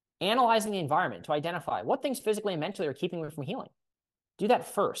 analyzing the environment to identify what things physically and mentally are keeping you from healing. Do that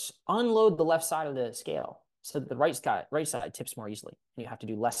first. Unload the left side of the scale so that the right side tips more easily, and you have to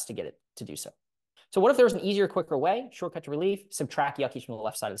do less to get it to do so. So what if there was an easier, quicker way, shortcut to relief, subtract yuckies from the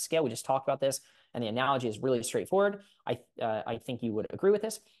left side of the scale? We just talked about this, and the analogy is really straightforward. I think you would agree with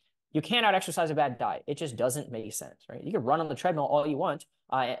this. You can't out-exercise a bad diet. It just doesn't make sense, right? You can run on the treadmill all you want,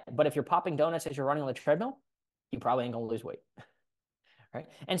 but if you're popping donuts as you're running on the treadmill, you probably ain't going to lose weight, right?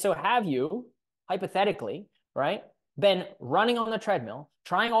 And so have you, hypothetically, right, been running on the treadmill,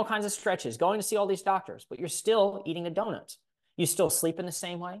 trying all kinds of stretches, going to see all these doctors, but you're still eating the donuts. You still sleep in the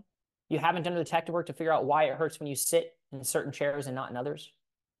same way. You haven't done the detective work to figure out why it hurts when you sit in certain chairs and not in others.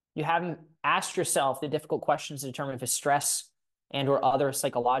 You haven't asked yourself the difficult questions to determine if it's stress and or other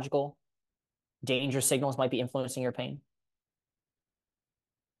psychological danger signals might be influencing your pain.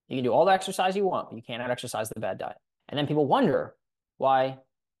 You can do all the exercise you want, but you can't out-exercise the bad diet. And then people wonder why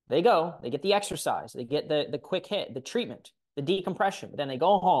they get the exercise, they get the quick hit, the treatment, the decompression, but then they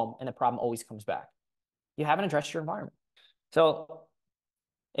go home and the problem always comes back. You haven't addressed your environment. So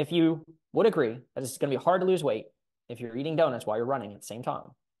if you would agree that it's going to be hard to lose weight if you're eating donuts while you're running at the same time,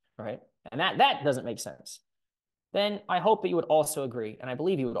 right? And that doesn't make sense. Then I hope that you would also agree, and I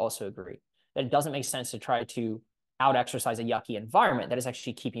believe you would also agree, that it doesn't make sense to try to out-exercise a yucky environment that is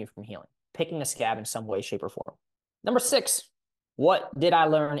actually keeping you from healing, picking a scab in some way, shape, or form. Number 6, what did I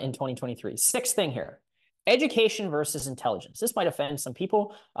learn in 2023? 6th thing here, education versus intelligence. This might offend some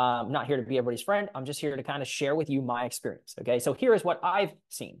people. I'm not here to be everybody's friend. I'm just here to kind of share with you my experience, okay? So here is what I've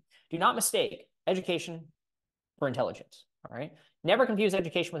seen. Do not mistake education for intelligence, all right? Never confuse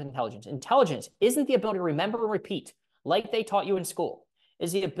education with intelligence. Intelligence isn't the ability to remember and repeat like they taught you in school.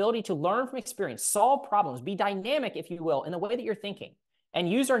 It's the ability to learn from experience, solve problems, be dynamic, if you will, in the way that you're thinking,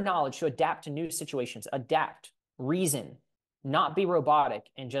 and use our knowledge to adapt to new situations, adapt, reason, not be robotic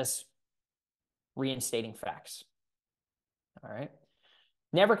and just reinstating facts. All right?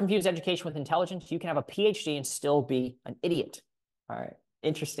 Never confuse education with intelligence. You can have a PhD and still be an idiot. All right?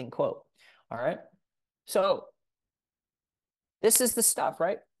 Interesting quote. All right? So this is the stuff,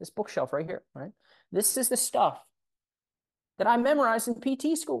 right? This bookshelf right here, right? This is the stuff that I memorized in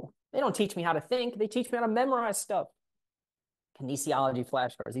PT school. They don't teach me how to think. They teach me how to memorize stuff. Kinesiology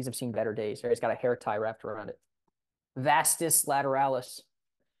flashcards. These have seen better days. Right? It's got a hair tie wrapped around it. Vastus lateralis.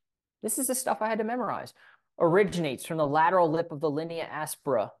 This is the stuff I had to memorize. Originates from the lateral lip of the linea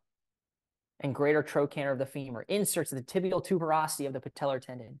aspera and greater trochanter of the femur. Inserts the tibial tuberosity of the patellar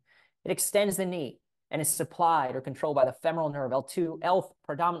tendon. It extends the knee and is supplied or controlled by the femoral nerve L2,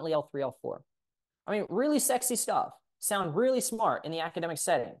 predominantly L3, L4. I mean, really sexy stuff. Sound really smart in the academic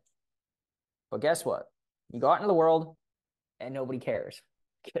setting. But guess what? You go out into the world and nobody cares.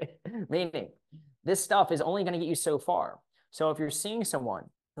 Okay? Meaning, this stuff is only going to get you so far. So if you're seeing someone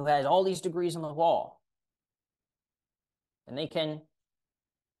who has all these degrees on the wall, and they can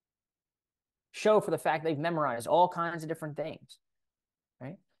show for the fact they've memorized all kinds of different things,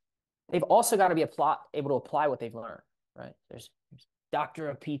 right? They've also got to be able to apply what they've learned, right? There's Doctor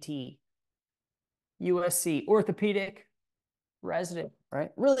of PT, USC, orthopedic resident,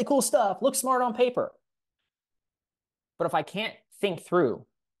 right? Really cool stuff. Looks smart on paper. But if I can't think through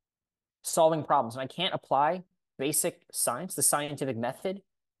solving problems and I can't apply basic science, the scientific method,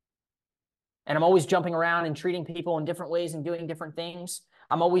 and I'm always jumping around and treating people in different ways and doing different things,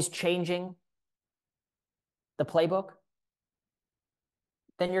 I'm always changing the playbook,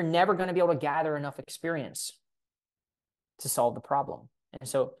 then you're never going to be able to gather enough experience to solve the problem. And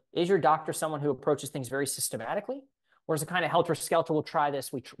so is your doctor someone who approaches things very systematically? Or is it kind of helter-skelter, we'll try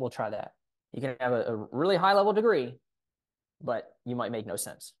this, we'll try that? You can have a really high-level degree, but you might make no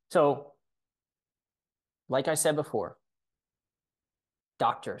sense. So, like I said before,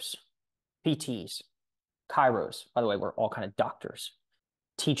 doctors, PTs, chiros, by the way, we're all kind of doctors,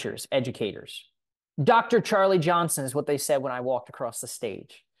 teachers, educators. Dr. Charlie Johnson is what they said when I walked across the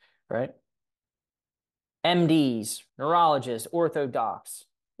stage, right? MDs, neurologists, orthodocs,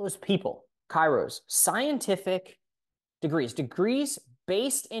 those people, chiros, scientific degrees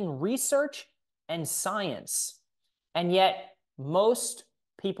based in research and science. And yet, most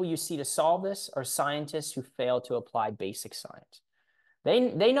people you see to solve this are scientists who fail to apply basic science.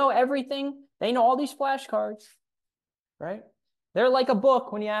 They know everything. They know all these flashcards, right? They're like a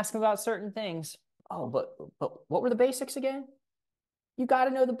book when you ask them about certain things. Oh, but what were the basics again? You got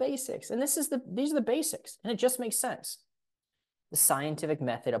to know the basics. And these are the basics. And it just makes sense. The scientific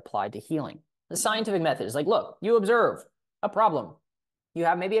method applied to healing. The scientific method is like, look, you observe a problem. You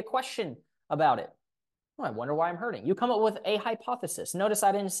have maybe a question about it. Oh, I wonder why I'm hurting. You come up with a hypothesis. Notice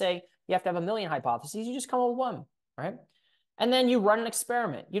I didn't say you have to have a million hypotheses. You just come up with one, right? And then you run an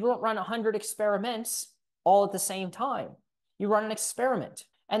experiment. You don't run 100 experiments all at the same time. You run an experiment.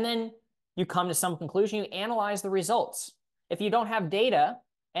 And then you come to some conclusion. You analyze the results. If you don't have data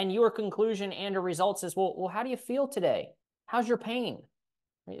and your conclusion and your results is, well, how do you feel today? How's your pain?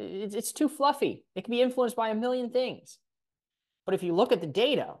 It's too fluffy. It can be influenced by a million things. But if you look at the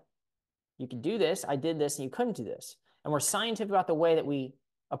data, you can do this, I did this, and you couldn't do this. And we're scientific about the way that we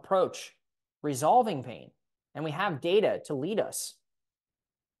approach resolving pain. And we have data to lead us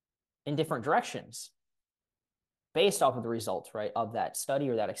in different directions based off of the results, right, of that study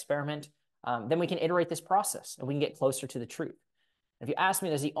or that experiment. Then we can iterate this process and we can get closer to the truth. If you ask me,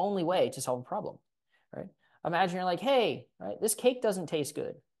 that's the only way to solve a problem, right? Imagine you're like, hey, right, this cake doesn't taste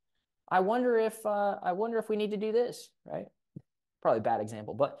good. I wonder if we need to do this, right? Probably a bad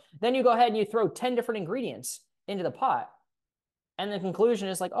example, but then you go ahead and you throw 10 different ingredients into the pot, and the conclusion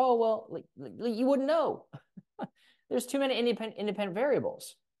is like, oh, well, you wouldn't know. There's too many independent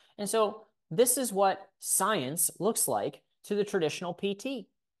variables. And so this is what science looks like to the traditional PT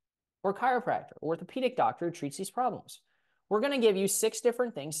or chiropractor or orthopedic doctor who treats these problems. We're going to give you 6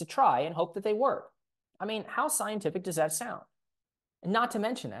 different things to try and hope that they work. I mean, how scientific does that sound? And not to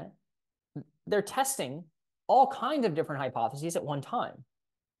mention that they're testing all kinds of different hypotheses at one time.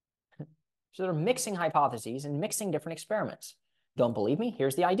 So they're mixing hypotheses and mixing different experiments. Don't believe me?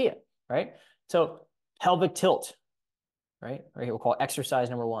 Here's the idea, right? So pelvic tilt, right? Right here we'll call exercise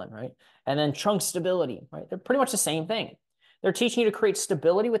number 1, right? And then trunk stability, right? They're pretty much the same thing. They're teaching you to create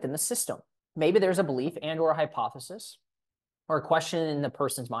stability within the system. Maybe there's a belief and or a hypothesis or a question in the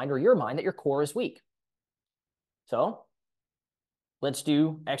person's mind or your mind that your core is weak. So let's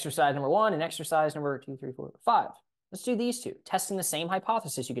do exercise number 1 and exercise number 2, 3, 4, 5. Let's do these 2, testing the same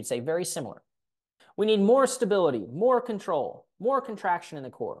hypothesis, you could say, very similar. We need more stability, more control, more contraction in the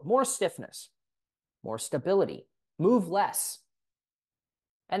core, more stiffness, more stability, move less.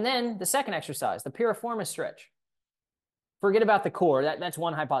 And then the second exercise, the piriformis stretch. Forget about the core, that's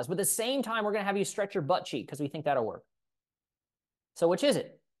one hypothesis. But at the same time, we're going to have you stretch your butt cheek because we think that'll work. So which is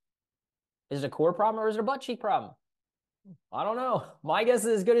it? Is it a core problem or is it a butt cheek problem? I don't know. My guess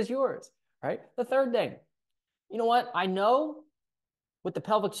is as good as yours, right? The third thing, you know what? I know with the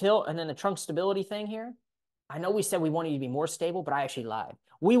pelvic tilt and then the trunk stability thing here, I know we said we wanted you to be more stable, but I actually lied.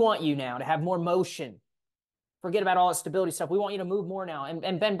 We want you now to have more motion. Forget about all that stability stuff. We want you to move more now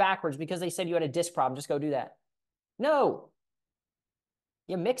and bend backwards because they said you had a disc problem. Just go do that. No.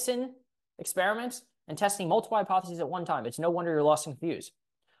 You're mixing experiments and testing multiple hypotheses at one time. It's no wonder you're lost and confused.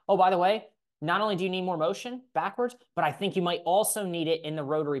 Oh, by the way, not only do you need more motion backwards, but I think you might also need it in the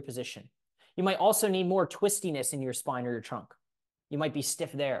rotary position. You might also need more twistiness in your spine or your trunk. You might be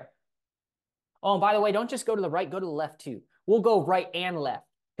stiff there. Oh, and by the way, don't just go to the right, go to the left too. We'll go right and left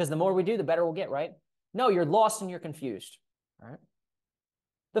because the more we do, the better we'll get, right? No, you're lost and you're confused. All right.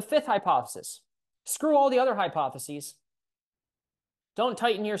 The fifth hypothesis, screw all the other hypotheses. Don't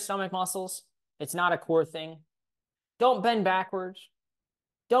tighten your stomach muscles. It's not a core thing. Don't bend backwards.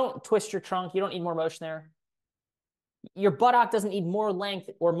 Don't twist your trunk. You don't need more motion there. Your buttock doesn't need more length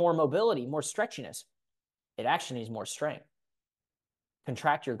or more mobility, more stretchiness. It actually needs more strength.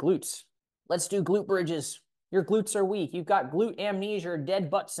 Contract your glutes. Let's do glute bridges. Your glutes are weak. You've got glute amnesia or dead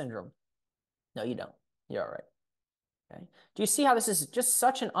butt syndrome. No, you don't. You're all right. Okay. Do you see how this is just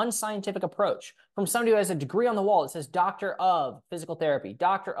such an unscientific approach from somebody who has a degree on the wall that says doctor of physical therapy,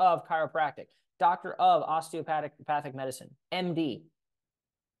 doctor of chiropractic, doctor of osteopathic medicine, MD.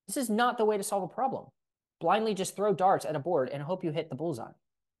 This is not the way to solve a problem. Blindly just throw darts at a board and hope you hit the bullseye.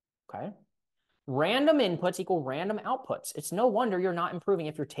 Okay. Random inputs equal random outputs. It's no wonder you're not improving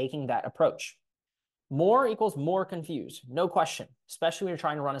if you're taking that approach. More equals more confused, no question, especially when you're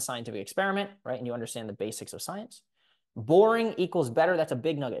trying to run a scientific experiment, right? And you understand the basics of science. Boring equals better. That's a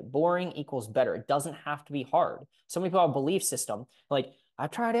big nugget. Boring equals better. It doesn't have to be hard. Some people have a belief system like,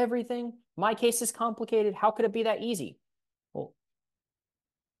 I've tried everything. My case is complicated. How could it be that easy? Well,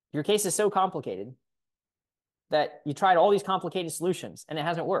 your case is so complicated that you tried all these complicated solutions and it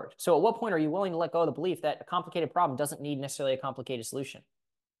hasn't worked. So at what point are you willing to let go of the belief that a complicated problem doesn't need necessarily a complicated solution?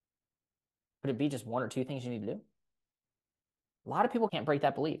 Could it be just one or two things you need to do? A lot of people can't break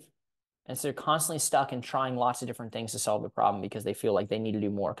that belief. And so they're constantly stuck in trying lots of different things to solve the problem because they feel like they need to do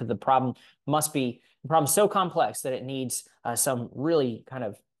more. Because the problem is so complex that it needs some really kind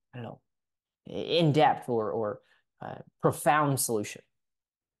of, I don't know, in-depth or profound solution.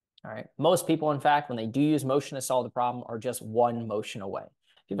 All right. Most people, in fact, when they do use motion to solve the problem, are just one motion away.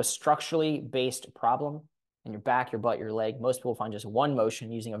 If you have a structurally based problem in your back, your butt, your leg, most people find just one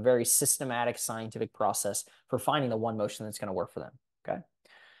motion using a very systematic scientific process for finding the one motion that's going to work for them. Okay.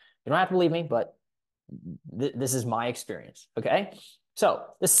 You don't have to believe me, but this is my experience. Okay. So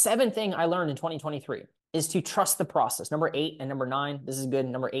the seventh thing I learned in 2023 is to trust the process. Number 8 and number 9. This is good.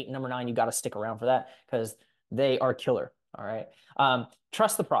 Number 8 and number 9, you got to stick around for that because they are killer. All right.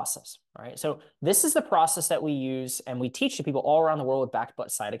 Trust the process. All right. So this is the process that we use and we teach to people all around the world with back,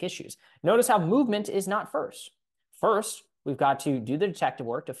 butt, sciatic issues. Notice how movement is not first. First, we've got to do the detective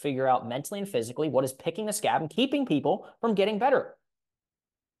work to figure out mentally and physically what is picking the scab and keeping people from getting better.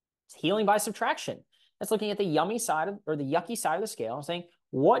 It's healing by subtraction. That's looking at the yummy side of, or the yucky side of the scale and saying,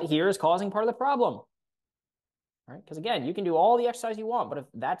 what here is causing part of the problem? All right. Because again, you can do all the exercise you want, but if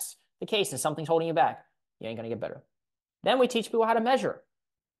that's the case and something's holding you back, you ain't going to get better. Then we teach people how to measure.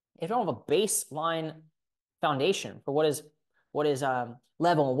 If you don't have a baseline foundation for what is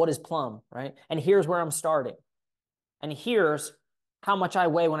level and what is plumb, right? And here's where I'm starting. And here's how much I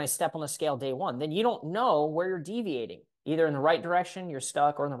weigh when I step on the scale day one. Then you don't know where you're deviating, either in the right direction, you're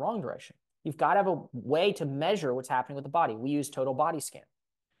stuck, or in the wrong direction. You've got to have a way to measure what's happening with the body. We use total body scan.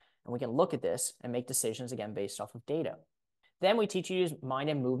 And we can look at this and make decisions, again, based off of data. Then we teach you to use mind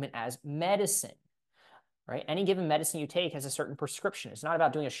and movement as medicine. Right? Any given medicine you take has a certain prescription. It's not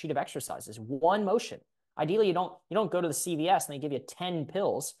about doing a sheet of exercises. One motion. Ideally, you don't go to the CVS and they give you 10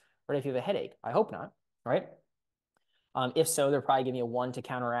 pills, right, if you have a headache. I hope not, right? If so, they're probably giving you one to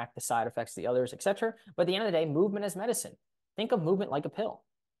counteract the side effects of the others, etc. But at the end of the day, movement is medicine. Think of movement like a pill.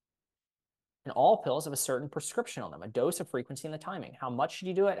 And all pills have a certain prescription on them, a dose, a frequency, and the timing. How much should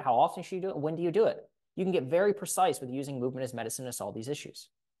you do it? How often should you do it? When do you do it? You can get very precise with using movement as medicine to solve these issues.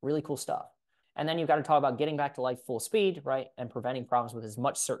 Really cool stuff. And then you've got to talk about getting back to life full speed, right? And preventing problems with as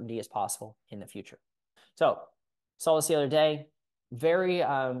much certainty as possible in the future. So, saw this the other day. Very,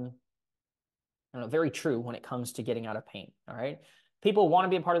 very true when it comes to getting out of pain, all right? People want to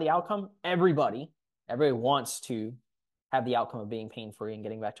be a part of the outcome. Everybody wants to have the outcome of being pain-free and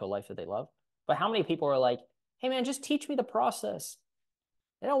getting back to a life that they love. But how many people are like, hey man, just teach me the process.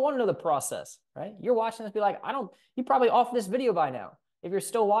 They don't want to know the process, right? You're watching this, be like, you probably off this video by now. If you're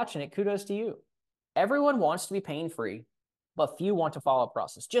still watching it, kudos to you. Everyone wants to be pain-free, but few want to follow a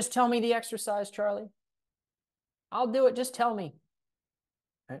process. Just tell me the exercise, Charlie. I'll do it. Just tell me.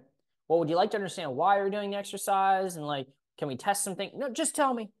 Right? Well, would you like to understand why you're doing the exercise and like Can we test something? No, just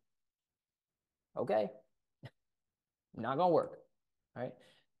tell me. Okay. Not going to work. Right.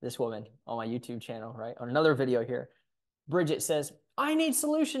 This woman on my YouTube channel, right, on another video here, Bridget says, I need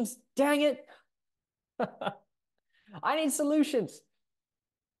solutions. Dang it. I need solutions.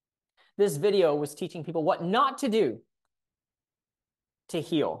 This video was teaching people what not to do to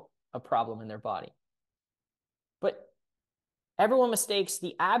heal a problem in their body. But everyone mistakes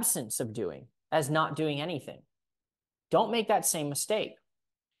the absence of doing as not doing anything. Don't make that same mistake.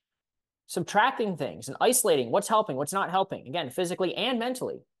 Subtracting things and isolating what's helping, what's not helping, again, physically and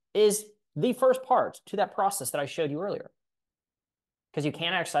mentally, is the first part to that process that I showed you earlier. Because you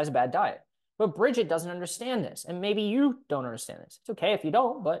can't exercise a bad diet. But Bridget doesn't understand this, and maybe you don't understand this. It's okay if you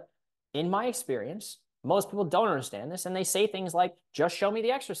don't, but in my experience, most people don't understand this, and they say things like, just show me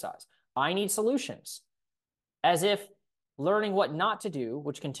the exercise. I need solutions. As if learning what not to do,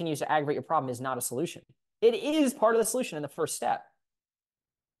 which continues to aggravate your problem, is not a solution. It is part of the solution in the first step.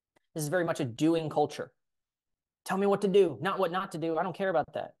 This is very much a doing culture. Tell me what to do, not what not to do. I don't care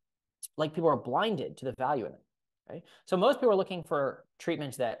about that. It's like people are blinded to the value in it. Right? So most people are looking for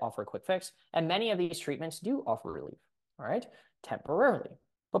treatments that offer a quick fix, and many of these treatments do offer relief, all right, temporarily.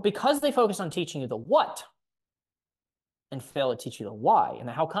 But because they focus on teaching you the what and fail to teach you the why and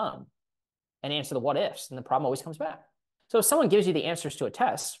the how come and answer the what ifs, and the problem always comes back. So if someone gives you the answers to a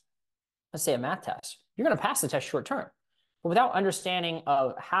test, let's say a math test, you're going to pass the test short term. But without understanding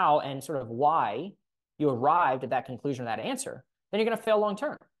of how and sort of why you arrived at that conclusion or that answer, then you're going to fail long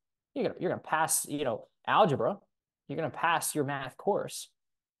term. You're going to pass, algebra. You're going to pass your math course,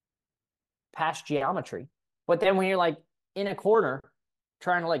 pass geometry. But then when you're like in a corner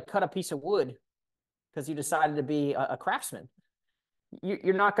trying to like cut a piece of wood because you decided to be a craftsman,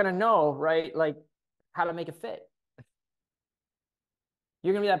 you're not going to know, right, like how to make it fit.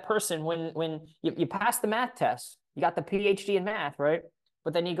 You're going to be that person when you pass the math test, you got the PhD in math, right?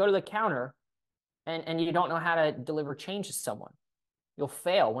 But then you go to the counter and you don't know how to deliver change to someone. You'll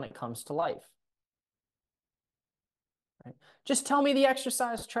fail when it comes to life. Right? Just tell me the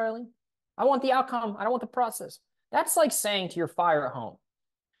exercise, Charlie. I want the outcome. I don't want the process. That's like saying to your fire at home,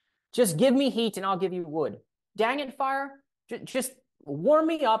 just give me heat and I'll give you wood. Dang it, fire. Just warm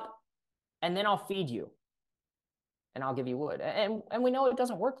me up and then I'll feed you and I'll give you wood. And we know it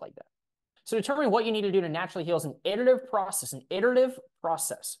doesn't work like that. So determining what you need to do to naturally heal is an iterative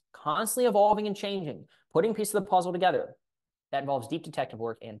process, constantly evolving and changing, putting pieces of the puzzle together. That involves deep detective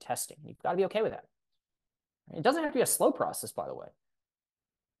work and testing. You've got to be okay with that. It doesn't have to be a slow process, by the way.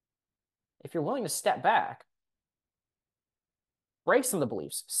 If you're willing to step back, break some of the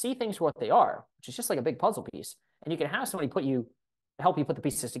beliefs, see things for what they are, which is just like a big puzzle piece, and you can have somebody help you put the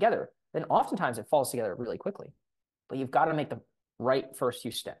pieces together, then oftentimes it falls together really quickly. But you've got to make the right first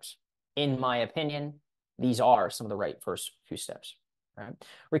few steps. In my opinion, these are some of the right first few steps. Right?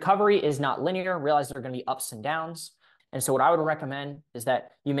 Recovery is not linear. Realize there are going to be ups and downs. And so what I would recommend is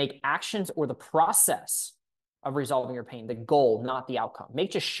that you make actions or the process of resolving your pain the goal, not the outcome.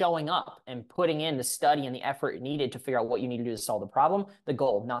 Make just showing up and putting in the study and the effort needed to figure out what you need to do to solve the problem the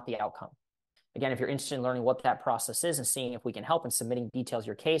goal, not the outcome. Again, if you're interested in learning what that process is and seeing if we can help in submitting details of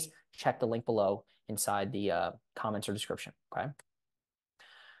your case, check the link below inside the comments or description, okay?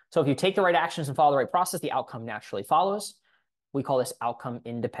 So if you take the right actions and follow the right process, the outcome naturally follows. We call this outcome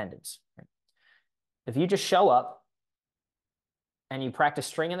independence. Right? If you just show up and you practice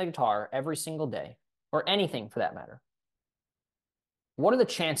stringing the guitar every single day, or anything for that matter, what are the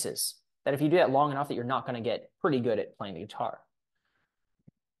chances that if you do that long enough that you're not going to get pretty good at playing the guitar?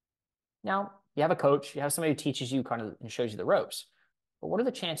 Now, you have a coach, you have somebody who teaches you kind of and shows you the ropes, but what are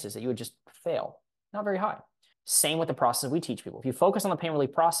the chances that you would just fail? Not very high. Same with the process we teach people. If you focus on the pain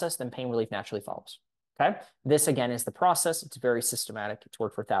relief process, then pain relief naturally follows. Okay. This again is the process. It's very systematic. It's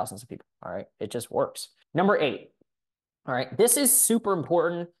worked for thousands of people. All right. It just works. Number 8. All right. This is super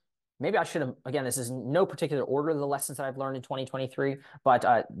important. Maybe I should have, again, this is in no particular order of the lessons that I've learned in 2023,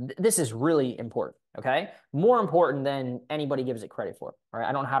 but this is really important. Okay. More important than anybody gives it credit for. All right.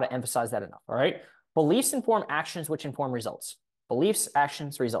 I don't know how to emphasize that enough. All right. Beliefs inform actions, which inform results. Beliefs,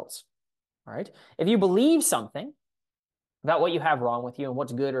 actions, results. All right. If you believe something about what you have wrong with you and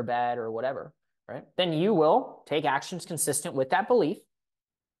what's good or bad or whatever, right, then you will take actions consistent with that belief.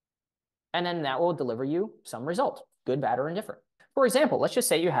 And then that will deliver you some result, good, bad, or indifferent. For example, let's just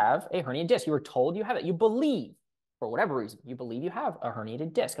say you have a herniated disc. You were told you have it. You believe, for whatever reason, you believe you have a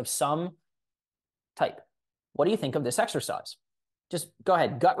herniated disc of some type. What do you think of this exercise? Just go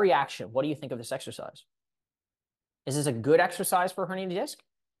ahead, gut reaction. What do you think of this exercise? Is this a good exercise for a herniated disc?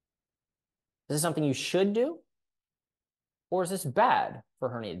 Is this something you should do? Or is this bad for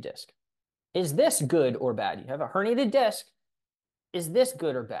herniated disc? Is this good or bad? You have a herniated disc. Is this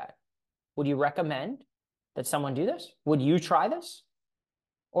good or bad? Would you recommend that someone do this? Would you try this?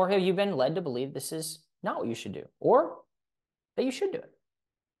 Or have you been led to believe this is not what you should do, or that you should do it?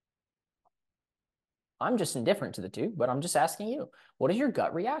 I'm just indifferent to the two, but I'm just asking you, what is your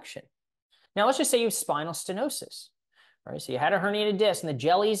gut reaction? Now, let's just say you have spinal stenosis, right? So you had a herniated disc and the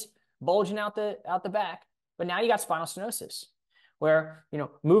jelly's bulging out the back, but now you got spinal stenosis, where,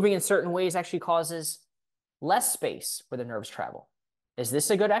 moving in certain ways actually causes less space where the nerves travel. Is this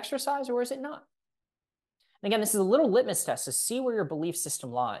a good exercise or is it not? And again, this is a little litmus test to see where your belief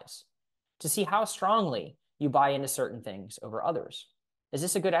system lies, to see how strongly you buy into certain things over others. Is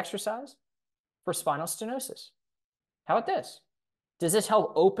this a good exercise for spinal stenosis? How about this? Does this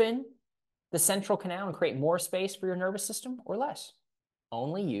help open the central canal and create more space for your nervous system or less?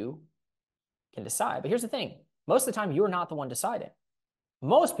 Only you can decide. But here's the thing. Most of the time, you're not the one deciding.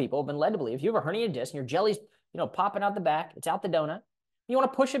 Most people have been led to believe if you have a herniated disc and your jelly's, popping out the back, it's out the donut, you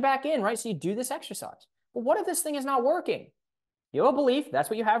want to push it back in, right? So you do this exercise. But what if this thing is not working? You have a belief, that's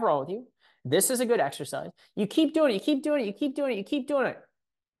what you have wrong with you. This is a good exercise. You keep doing it, you keep doing it, you keep doing it, you keep doing it.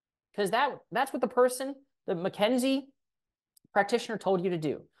 Because that's what the McKenzie practitioner told you to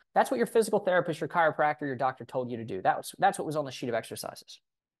do. That's what your physical therapist, your chiropractor, your doctor told you to do. That's what was on the sheet of exercises.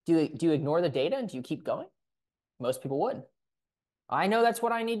 Do you ignore the data and do you keep going? Most people would. I know that's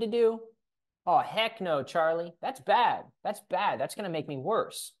what I need to do. Oh, heck no, Charlie. That's bad. That's bad. That's going to make me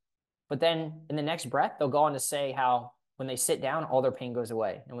worse. But then in the next breath, they'll go on to say how when they sit down, all their pain goes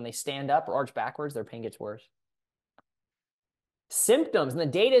away. And when they stand up or arch backwards, their pain gets worse. Symptoms, and the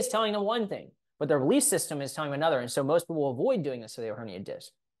data is telling them one thing, but their belief system is telling them another. And so most people will avoid doing this if they have a herniated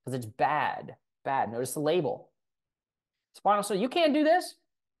disc because it's bad. Bad. Notice the label. Spinal stenosis, you can't do this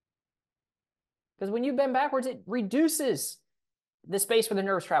because when you bend backwards, it reduces the space where the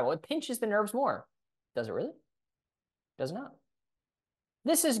nerves travel. It pinches the nerves more. Does it really? Does not.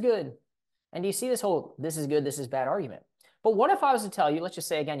 This is good. And do you see this whole this is good, this is bad argument? But what if I was to tell you, let's just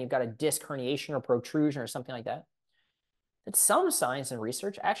say again, you've got a disc herniation or protrusion or something like that, that some science and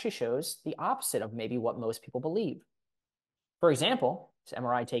research actually shows the opposite of maybe what most people believe. For example, this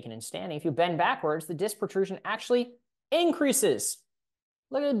MRI taken in standing, if you bend backwards, the disc protrusion actually increases.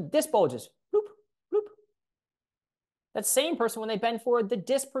 Look at the disc bulges. Bloop, bloop. That same person, when they bend forward, the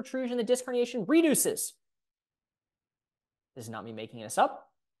disc protrusion, the disc herniation reduces. This is not me making this up.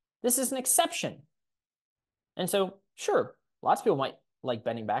 This is an exception. And so, sure, lots of people might like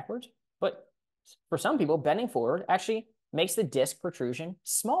bending backwards, but for some people, bending forward actually makes the disc protrusion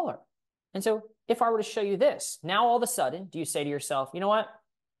smaller. And so if I were to show you this, now all of a sudden, do you say to yourself, you know what?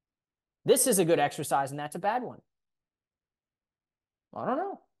 This is a good exercise and that's a bad one. I don't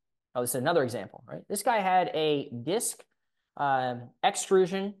know. Oh, this is another example, right? This guy had a disc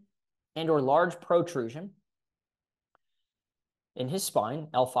extrusion and or large protrusion in his spine,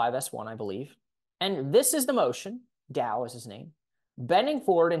 L5S1, I believe. And this is the motion, Dow is his name. Bending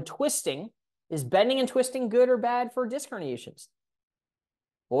forward and twisting. Is bending and twisting good or bad for disc herniations?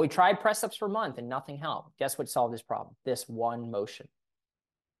 Well, we tried press-ups for a month and nothing helped. Guess what solved his problem? This one motion.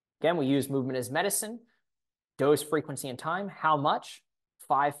 Again, we use movement as medicine. Dose, frequency, and time. How much?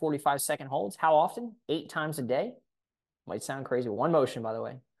 5 45-second holds. How often? 8 times a day. Might sound crazy. One motion, by the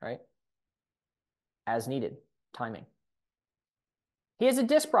way, right? As needed. Timing. He has a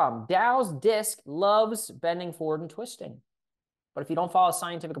disc problem. Dow's disc loves bending forward and twisting. But if you don't follow a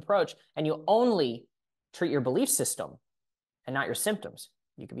scientific approach and you only treat your belief system and not your symptoms,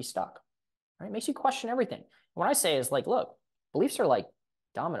 you could be stuck. Right? It makes you question everything. What I say is like, look, beliefs are like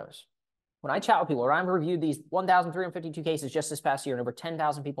dominoes. When I chat with people, or I've reviewed these 1,352 cases just this past year and over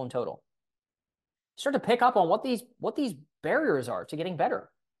 10,000 people in total, start to pick up on what these barriers are to getting better.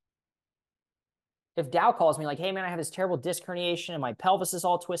 If Dow calls me like, hey man, I have this terrible disc herniation and my pelvis is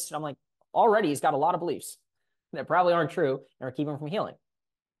all twisted, I'm like, already he's got a lot of beliefs that probably aren't true and are keeping him from healing.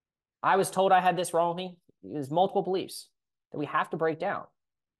 I was told I had this wrong with me. There's multiple beliefs that we have to break down.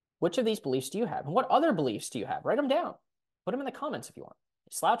 Which of these beliefs do you have? And what other beliefs do you have? Write them down. Put them in the comments if you want.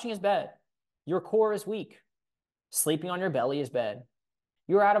 Slouching is bad. Your core is weak. Sleeping on your belly is bad.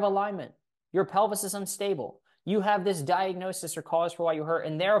 You're out of alignment. Your pelvis is unstable. You have this diagnosis or cause for why you hurt,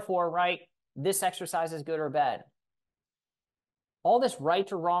 and therefore, right, this exercise is good or bad. All this right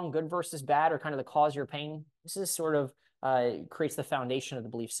or wrong, good versus bad, or kind of the cause of your pain, this is sort of creates the foundation of the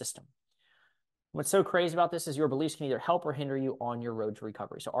belief system. What's so crazy about this is your beliefs can either help or hinder you on your road to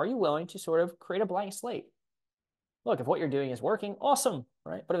recovery. So are you willing to sort of create a blank slate? Look, if what you're doing is working, awesome,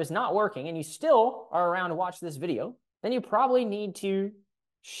 right? But if it's not working and you still are around to watch this video, then you probably need to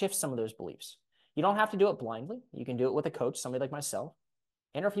shift some of those beliefs. You don't have to do it blindly. You can do it with a coach, somebody like myself.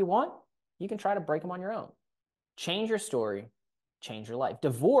 And if you want, you can try to break them on your own. Change your story, change your life.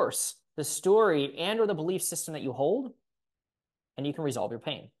 Divorce the story and or the belief system that you hold, and you can resolve your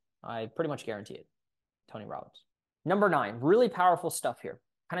pain. I pretty much guarantee it. Tony Robbins. Number 9, really powerful stuff here.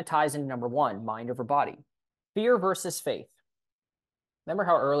 Kind of ties into number 1, mind over body. Fear versus faith. Remember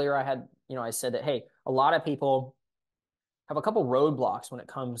how earlier I had, I said that, hey, a lot of people have a couple roadblocks when it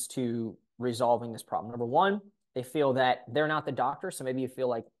comes to resolving this problem. Number 1, they feel that they're not the doctor. So maybe you feel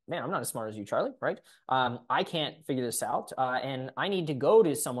like, man, I'm not as smart as you, Charlie, right? I can't figure this out. And I need to go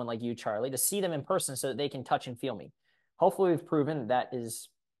to someone like you, Charlie, to see them in person so that they can touch and feel me. Hopefully we've proven that is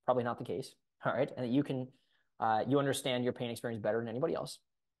probably not the case. All right. And that you can, you understand your pain experience better than anybody else.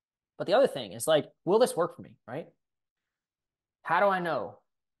 But the other thing is like, will this work for me, right? How do I know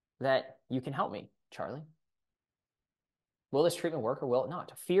that you can help me, Charlie? Will this treatment work or will it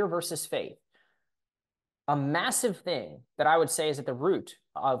not? Fear versus faith. A massive thing that I would say is at the root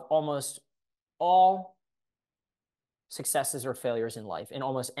of almost all successes or failures in life, in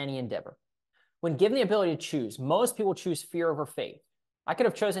almost any endeavor. When given the ability to choose, most people choose fear over faith. I could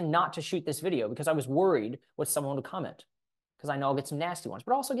have chosen not to shoot this video because I was worried what someone would comment, because I know I'll get some nasty ones,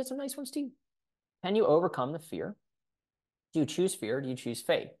 but also get some nice ones too. Can you overcome the fear? Do you choose fear? Do you choose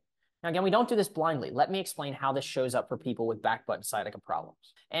faith? Now, again, we don't do this blindly. Let me explain how this shows up for people with back, butt, and sciatica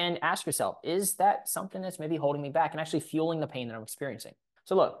problems. And ask yourself, is that something that's maybe holding me back and actually fueling the pain that I'm experiencing?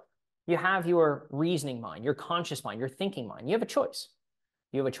 So look, you have your reasoning mind, your conscious mind, your thinking mind. You have a choice.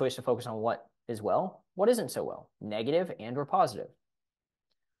 You have a choice to focus on what is well, what isn't so well, negative and or positive.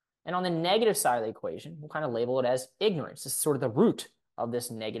 And on the negative side of the equation, we'll kind of label it as ignorance. This is sort of the root of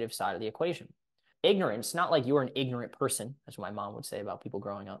this negative side of the equation. Ignorance, not like you're an ignorant person. That's what my mom would say about people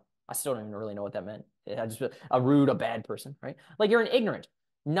growing up. I still don't even really know what that meant. Just a rude, a bad person, right? Like you're an ignorant,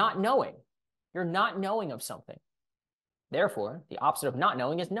 not knowing. You're not knowing of something. Therefore, the opposite of not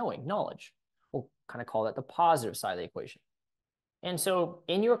knowing is knowing, knowledge. We'll kind of call that the positive side of the equation. And so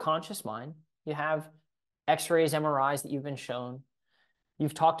in your conscious mind, you have x-rays, MRIs that you've been shown.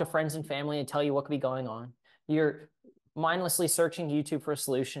 You've talked to friends and family and tell you what could be going on. You're mindlessly searching YouTube for a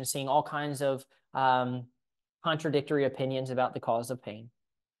solution, seeing all kinds of contradictory opinions about the cause of pain,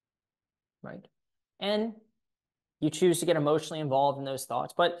 right? And you choose to get emotionally involved in those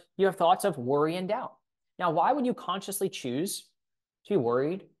thoughts, but you have thoughts of worry and doubt. Now, why would you consciously choose to be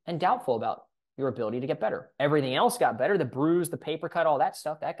worried and doubtful about your ability to get better? Everything else got better. The bruise, the paper cut, all that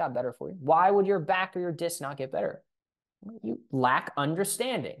stuff, that got better for you. Why would your back or your disc not get better? You lack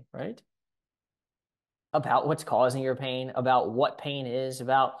understanding, right? About what's causing your pain, about what pain is,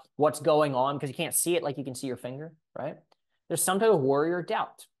 about what's going on, because you can't see it like you can see your finger, right? There's some type of worry or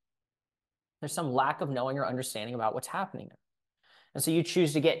doubt. There's some lack of knowing or understanding about what's happening there. And so you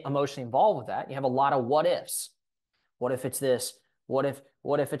choose to get emotionally involved with that. You have a lot of what ifs. What if it's this? What if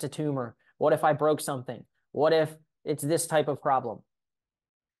it's a tumor? What if I broke something? What if it's this type of problem?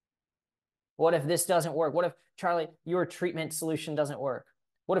 What if this doesn't work? What if, Charlie, your treatment solution doesn't work?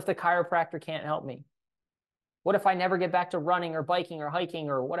 What if the chiropractor can't help me? What if I never get back to running or biking or hiking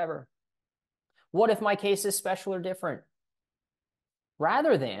or whatever? What if my case is special or different?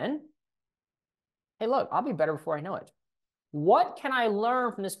 Rather than, hey, look, I'll be better before I know it. What can I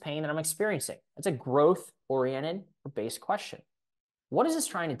learn from this pain that I'm experiencing? It's a growth-oriented or based question. What is this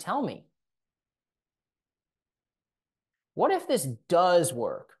trying to tell me? What if this does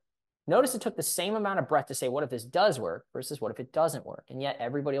work? Notice it took the same amount of breath to say, what if this does work versus what if it doesn't work? And yet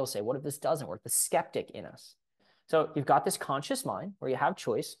everybody will say, what if this doesn't work? The skeptic in us. So you've got this conscious mind where you have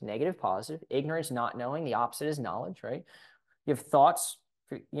choice, negative, positive, ignorance, not knowing. The opposite is knowledge, right? You have thoughts,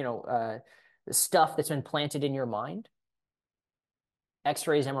 stuff that's been planted in your mind.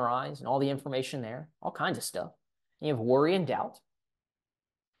 X-rays, MRIs, and all the information there, all kinds of stuff. And you have worry and doubt.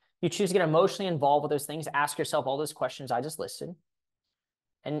 You choose to get emotionally involved with those things, ask yourself all those questions I just listed.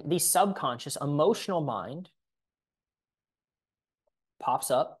 And the subconscious emotional mind pops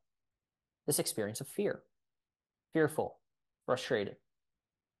up this experience of fear, fearful, frustrated.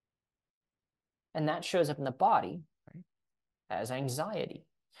 And that shows up in the body, right, as anxiety,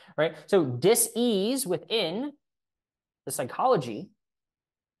 right? So dis-ease within the psychology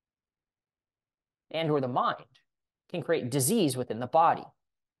and or the mind can create disease within the body.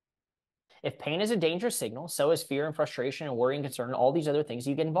 If pain is a danger signal, so is fear and frustration and worry and concern and all these other things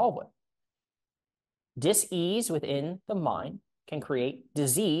you get involved with. Dis-ease within the mind can create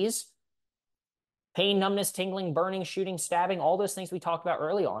disease, pain, numbness, tingling, burning, shooting, stabbing, all those things we talked about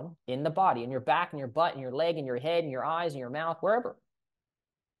early on in the body, in your back, in your butt, in your leg, in your head, in your eyes, in your mouth, wherever.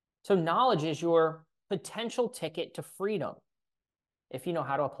 So knowledge is your potential ticket to freedom if you know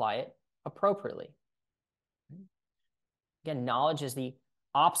how to apply it appropriately. Again, knowledge is the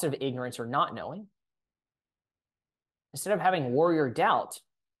opposite of ignorance or not knowing, instead of having worry or doubt,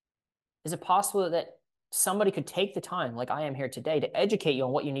 is it possible that somebody could take the time, like I am here today, to educate you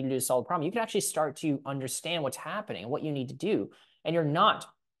on what you need to do to solve the problem? You can actually start to understand what's happening and what you need to do, and you're not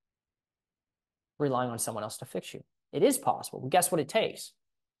relying on someone else to fix you. It is possible. But guess what it takes?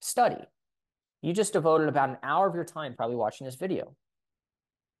 Study. You just devoted about an hour of your time probably watching this video.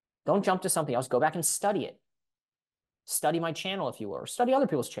 Don't jump to something else. Go back and study it. Study my channel, if you will, or study other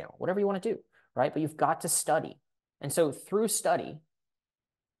people's channel, whatever you want to do, right? But you've got to study. And so through study,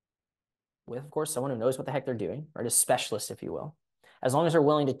 with, of course, someone who knows what the heck they're doing, right? A specialist, if you will, as long as they're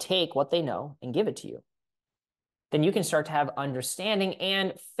willing to take what they know and give it to you, then you can start to have understanding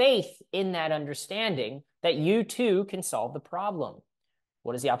and faith in that understanding that you too can solve the problem.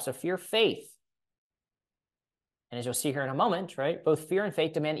 What is the opposite of fear? Faith. And as you'll see here in a moment, right, both fear and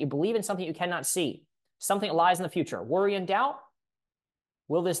faith demand that you believe in something you cannot see, something that lies in the future. Worry and doubt.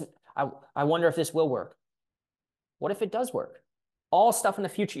 Will this, I wonder if this will work. What if it does work? All stuff in the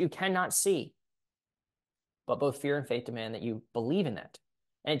future you cannot see. But both fear and faith demand that you believe in that.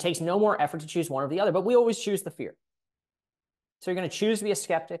 And it takes no more effort to choose one or the other, but we always choose the fear. So you're going to choose to be a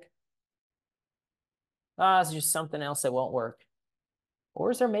skeptic. It's just something else that won't work.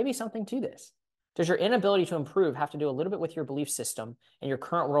 Or is there maybe something to this? Does your inability to improve have to do a little bit with your belief system and your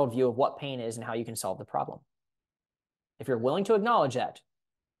current worldview of what pain is and how you can solve the problem? If you're willing to acknowledge that,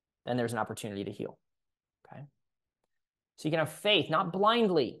 then there's an opportunity to heal. Okay? So you can have faith, not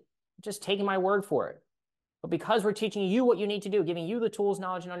blindly, just taking my word for it, but because we're teaching you what you need to do, giving you the tools,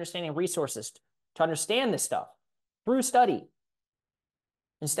 knowledge, and understanding and resources to understand this stuff through study,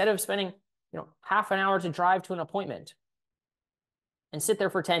 instead of spending, half an hour to drive to an appointment and sit there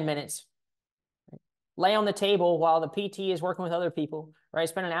for 10 minutes, lay on the table while the PT is working with other people, right?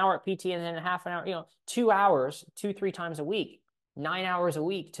 Spend an hour at PT and then half an hour, 2 hours, 2-3 times a week, 9 hours a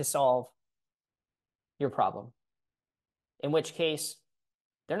week to solve your problem. In which case,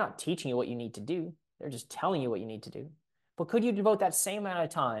 they're not teaching you what you need to do. They're just telling you what you need to do. But could you devote that same amount of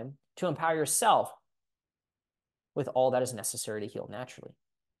time to empower yourself with all that is necessary to heal naturally?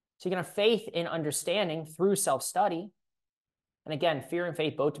 So you can have faith in understanding through self-study. And again, fear and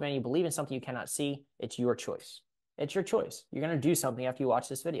faith both demand you believe in something you cannot see. It's your choice. It's your choice. You're going to do something after you watch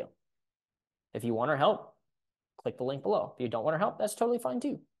this video. If you want our help, click the link below. If you don't want our help, that's totally fine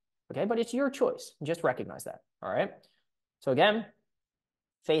too. Okay, but it's your choice. Just recognize that. All right. So again,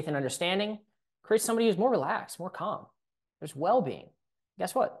 faith and understanding creates somebody who's more relaxed, more calm. There's well-being.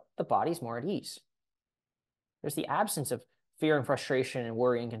 Guess what? The body's more at ease. There's the absence of fear and frustration and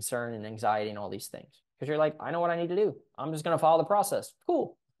worry and concern and anxiety and all these things. Because you're like, I know what I need to do. I'm just going to follow the process.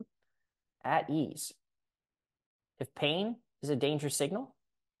 Cool. At ease. If pain is a danger signal,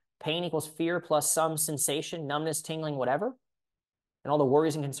 pain equals fear plus some sensation, numbness, tingling, whatever, and all the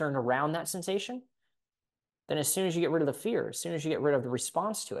worries and concern around that sensation, then as soon as you get rid of the fear, as soon as you get rid of the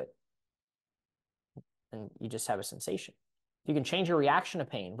response to it, then you just have a sensation. If you can change your reaction to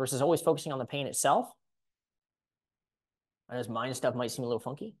pain versus always focusing on the pain itself, and as mind stuff might seem a little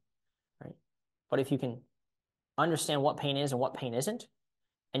funky, right? But if you can understand what pain is and what pain isn't,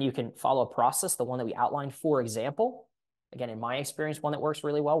 and you can follow a process, the one that we outlined, for example, again, in my experience, one that works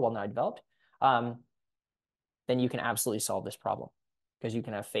really well, one that I developed, then you can absolutely solve this problem because you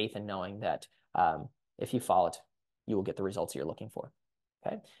can have faith in knowing that if you follow it, you will get the results you're looking for,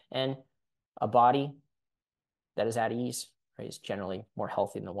 okay? And a body that is at ease, right, is generally more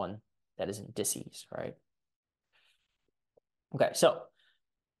healthy than the one that is in dis-ease, right? Okay, so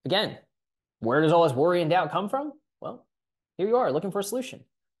again, where does all this worry and doubt come from? Well, here you are looking for a solution.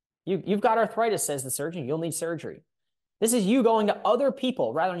 You've got arthritis, says the surgeon. You'll need surgery. This is you going to other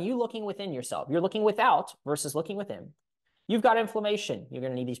people rather than you looking within yourself. You're looking without versus looking within. You've got inflammation. You're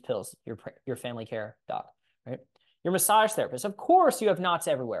going to need these pills, your family care doc, right? Your massage therapist. Of course you have knots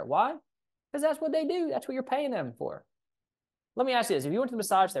everywhere. Why? Because that's what they do. That's what you're paying them for. Let me ask you this. If you went to the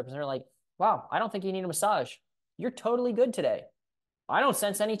massage therapist and they're like, wow, I don't think you need a massage. You're totally good today. I don't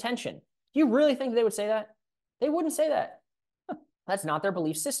sense any tension. Do you really think they would say that? They wouldn't say that. That's not their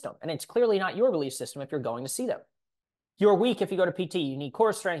belief system. And it's clearly not your belief system if you're going to see them. You're weak if you go to PT. You need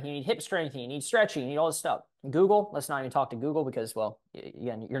core strength, you need hip strength, you need stretching, you need all this stuff. Google, let's not even talk to Google because, well,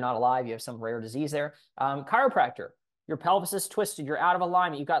 again, you're not alive. You have some rare disease there. Chiropractor, your pelvis is twisted. You're out of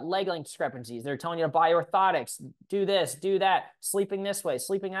alignment. You've got leg length discrepancies. They're telling you to buy orthotics, do this, do that, sleeping this way,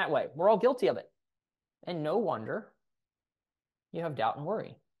 sleeping that way. We're all guilty of it. And no wonder you have doubt and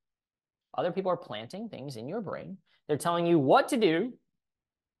worry. Other people are planting things in your brain. They're telling you what to do,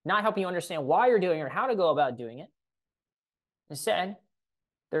 not helping you understand why you're doing it or how to go about doing it. Instead,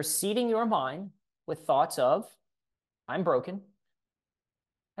 they're seeding your mind with thoughts of, I'm broken,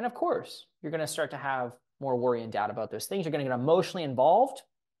 And of course, you're going to start to have more worry and doubt about those things. You're going to get emotionally involved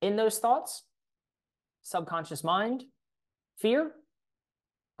in those thoughts. Subconscious mind, fear,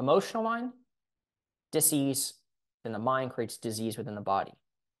 emotional mind, disease. Then the mind creates disease within the body.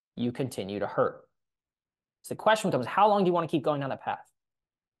 You continue to hurt. So the question becomes, how long do you want to keep going down that path?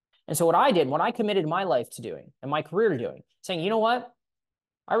 And so what I did, what I committed my life to doing and my career to doing, saying, you know what?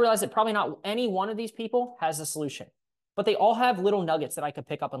 I realized that probably not any one of these people has a solution, but they all have little nuggets that I could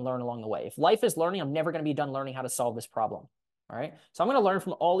pick up and learn along the way. If life is learning, I'm never going to be done learning how to solve this problem. All right. So I'm going to learn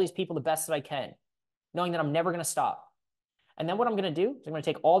from all these people the best that I can, knowing that I'm never going to stop. And then what I'm going to do is I'm going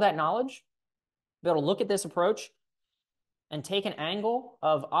to take all that knowledge, be able to look at this approach and take an angle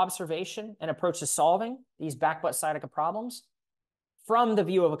of observation and approach to solving these back butt sciatica problems from the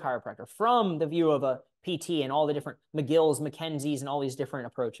view of a chiropractor, from the view of a PT and all the different McGill's, McKenzie's, and all these different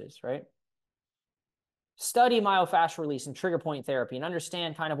approaches, right? Study myofascial release and trigger point therapy and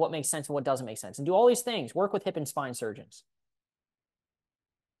understand kind of what makes sense and what doesn't make sense, and do all these things. Work with hip and spine surgeons.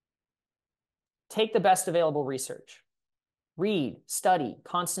 Take the best available research. Read, study,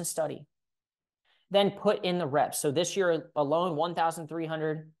 constant study. Then put in the reps. So this year alone,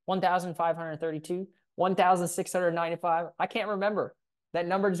 1,300, 1,532, 1,695. I can't remember. That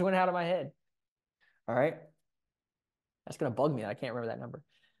number just went out of my head. All right. That's going to bug me. I can't remember that number.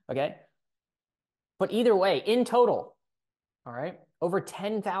 Okay. But either way, in total, all right, over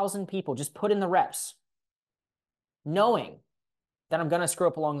 10,000 people just put in the reps, knowing that I'm going to screw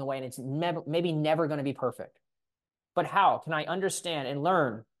up along the way and it's maybe never going to be perfect. But how can I understand and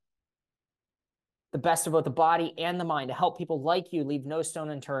learn the best of both the body and the mind to help people like you leave no stone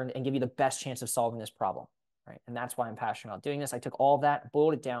unturned and give you the best chance of solving this problem, right? And that's why I'm passionate about doing this. I took all of that,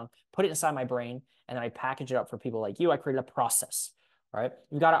 boiled it down, put it inside my brain, and then I package it up for people like you. I created a process, right?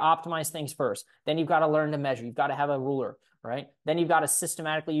 You've got to optimize things first. Then you've got to learn to measure. You've got to have a ruler, right? Then you've got to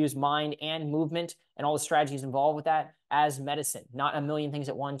systematically use mind and movement and all the strategies involved with that as medicine, not a million things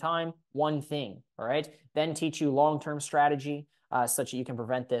at one time, one thing, all right? Then teach you long-term strategy such that you can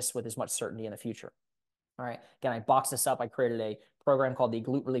prevent this with as much certainty in the future. All right. Again, I boxed this up. I created a program called the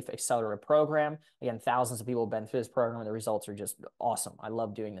Glute Relief Accelerator Program. Again, thousands of people have been through this program and the results are just awesome. I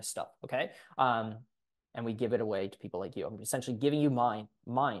love doing this stuff. Okay. And we give it away to people like you. I'm essentially giving you my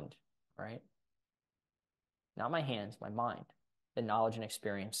mind, right? Not my hands, my mind, the knowledge and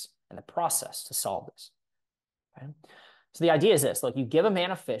experience and the process to solve this. Okay. So the idea is this: look, you give a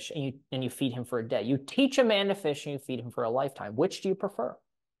man a fish and you feed him for a day. You teach a man to fish and you feed him for a lifetime. Which do you prefer?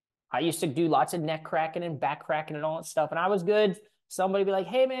 I used to do lots of neck cracking and back cracking and all that stuff, and I was good. Somebody be like,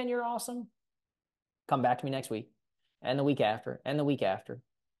 hey, man, you're awesome. Come back to me next week and the week after and the week after.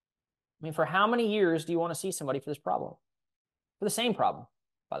 I mean, for how many years do you want to see somebody for this problem? For the same problem,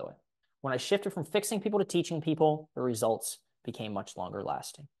 by the way. When I shifted from fixing people to teaching people, the results became much longer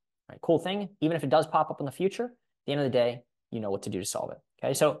lasting. All right, cool thing. Even if it does pop up in the future, at the end of the day, you know what to do to solve it.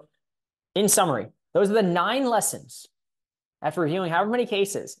 Okay, so in summary, those are the 9 lessons after reviewing however many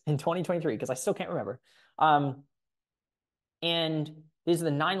cases in 2023, because I still can't remember. And these are the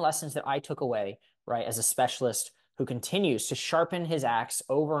 9 lessons that I took away, right, as a specialist who continues to sharpen his axe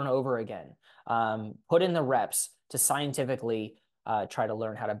over and over again, put in the reps to scientifically try to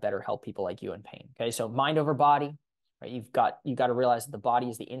learn how to better help people like you in pain. Okay, so mind over body, right? You've got to realize that the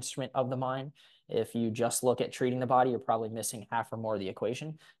body is the instrument of the mind. If you just look at treating the body, you're probably missing half or more of the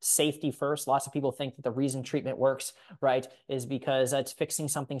equation. Safety first. Lots of people think that the reason treatment works, right, is because it's fixing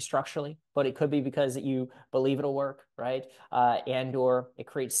something structurally, but it could be because you believe it'll work, right? And or it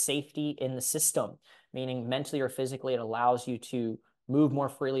creates safety in the system, meaning mentally or physically, it allows you to move more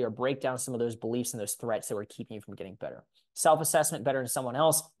freely or break down some of those beliefs and those threats that were keeping you from getting better. Self-assessment, better than someone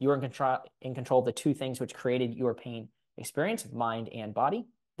else. You're in control of the 2 things which created your pain experience, mind and body.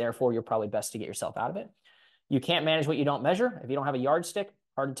 Therefore, you're probably best to get yourself out of it. You can't manage what you don't measure. If you don't have a yardstick,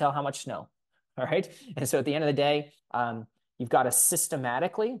 hard to tell how much snow. All right. And so at the end of the day, you've got to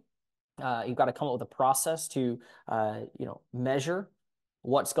systematically, you've got to come up with a process to, measure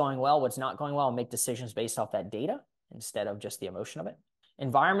what's going well, what's not going well, and make decisions based off that data instead of just the emotion of it.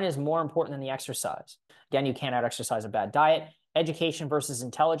 Environment is more important than the exercise. Again, you can't out-exercise a bad diet. Education versus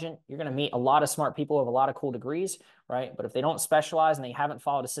intelligent. You're going to meet a lot of smart people with a lot of cool degrees, right? But if they don't specialize and they haven't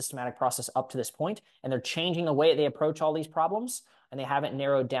followed a systematic process up to this point, and they're changing the way that they approach all these problems, and they haven't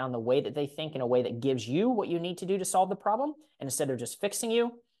narrowed down the way that they think in a way that gives you what you need to do to solve the problem, and instead of just fixing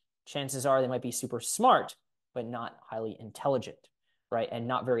you, chances are they might be super smart, but not highly intelligent, right? And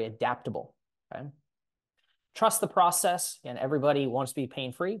not very adaptable, okay? Trust the process. And everybody wants to be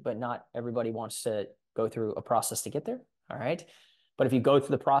pain-free, but not everybody wants to go through a process to get there. All right. But if you go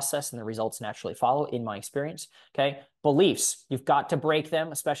through the process and the results naturally follow, in my experience, okay? Beliefs, you've got to break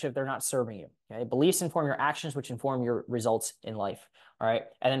them, especially if they're not serving you, okay? Beliefs inform your actions, which inform your results in life, all right?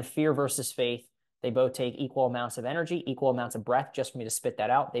 And then fear versus faith, they both take equal amounts of energy, equal amounts of breath, just for me to spit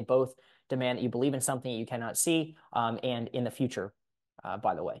that out. They both demand that you believe in something that you cannot see, and in the future,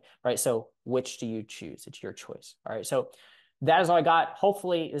 by the way, right? So which do you choose? It's your choice, all right? So that is all I got.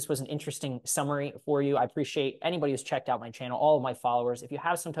 Hopefully this was an interesting summary for you. I appreciate anybody who's checked out my channel, all of my followers. If you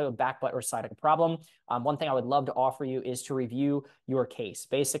have some type of back, butt, or sciatica problem, one thing I would love to offer you is to review your case.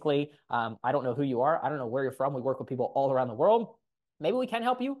 Basically, I don't know who you are. I don't know where you're from. We work with people all around the world. Maybe we can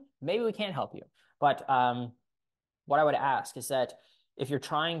help you. Maybe we can't help you. But what I would ask is that if you're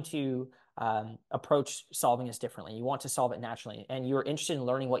trying to approach solving this differently, you want to solve it naturally, and you're interested in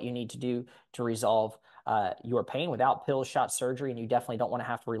learning what you need to do to resolve your pain without pills, shots, surgery, and you definitely don't want to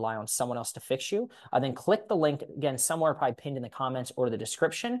have to rely on someone else to fix you, then click the link, again, somewhere probably pinned in the comments or the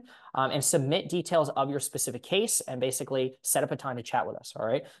description, and submit details of your specific case and basically set up a time to chat with us, all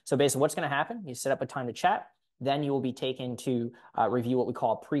right? So basically what's going to happen, you set up a time to chat, then you will be taken to review what we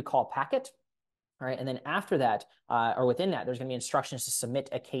call a pre-call packet. All right, and then after that, or within that, there's going to be instructions to submit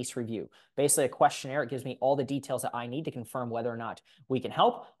a case review. Basically, a questionnaire. It gives me all the details that I need to confirm whether or not we can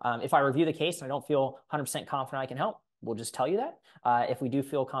help. If I review the case and I don't feel 100% confident I can help, we'll just tell you that. If we do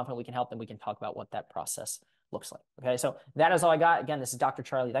feel confident we can help, then we can talk about what that process looks like. Okay, so that is all I got. Again, this is Dr.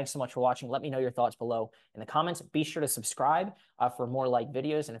 Charlie. Thanks so much for watching. Let me know your thoughts below in the comments. Be sure to subscribe for more like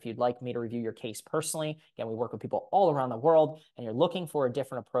videos. And if you'd like me to review your case personally, again, we work with people all around the world, and you're looking for a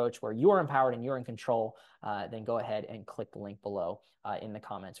different approach where you're empowered and you're in control, then go ahead and click the link below in the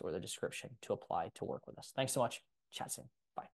comments or the description to apply to work with us. Thanks so much. Chat soon.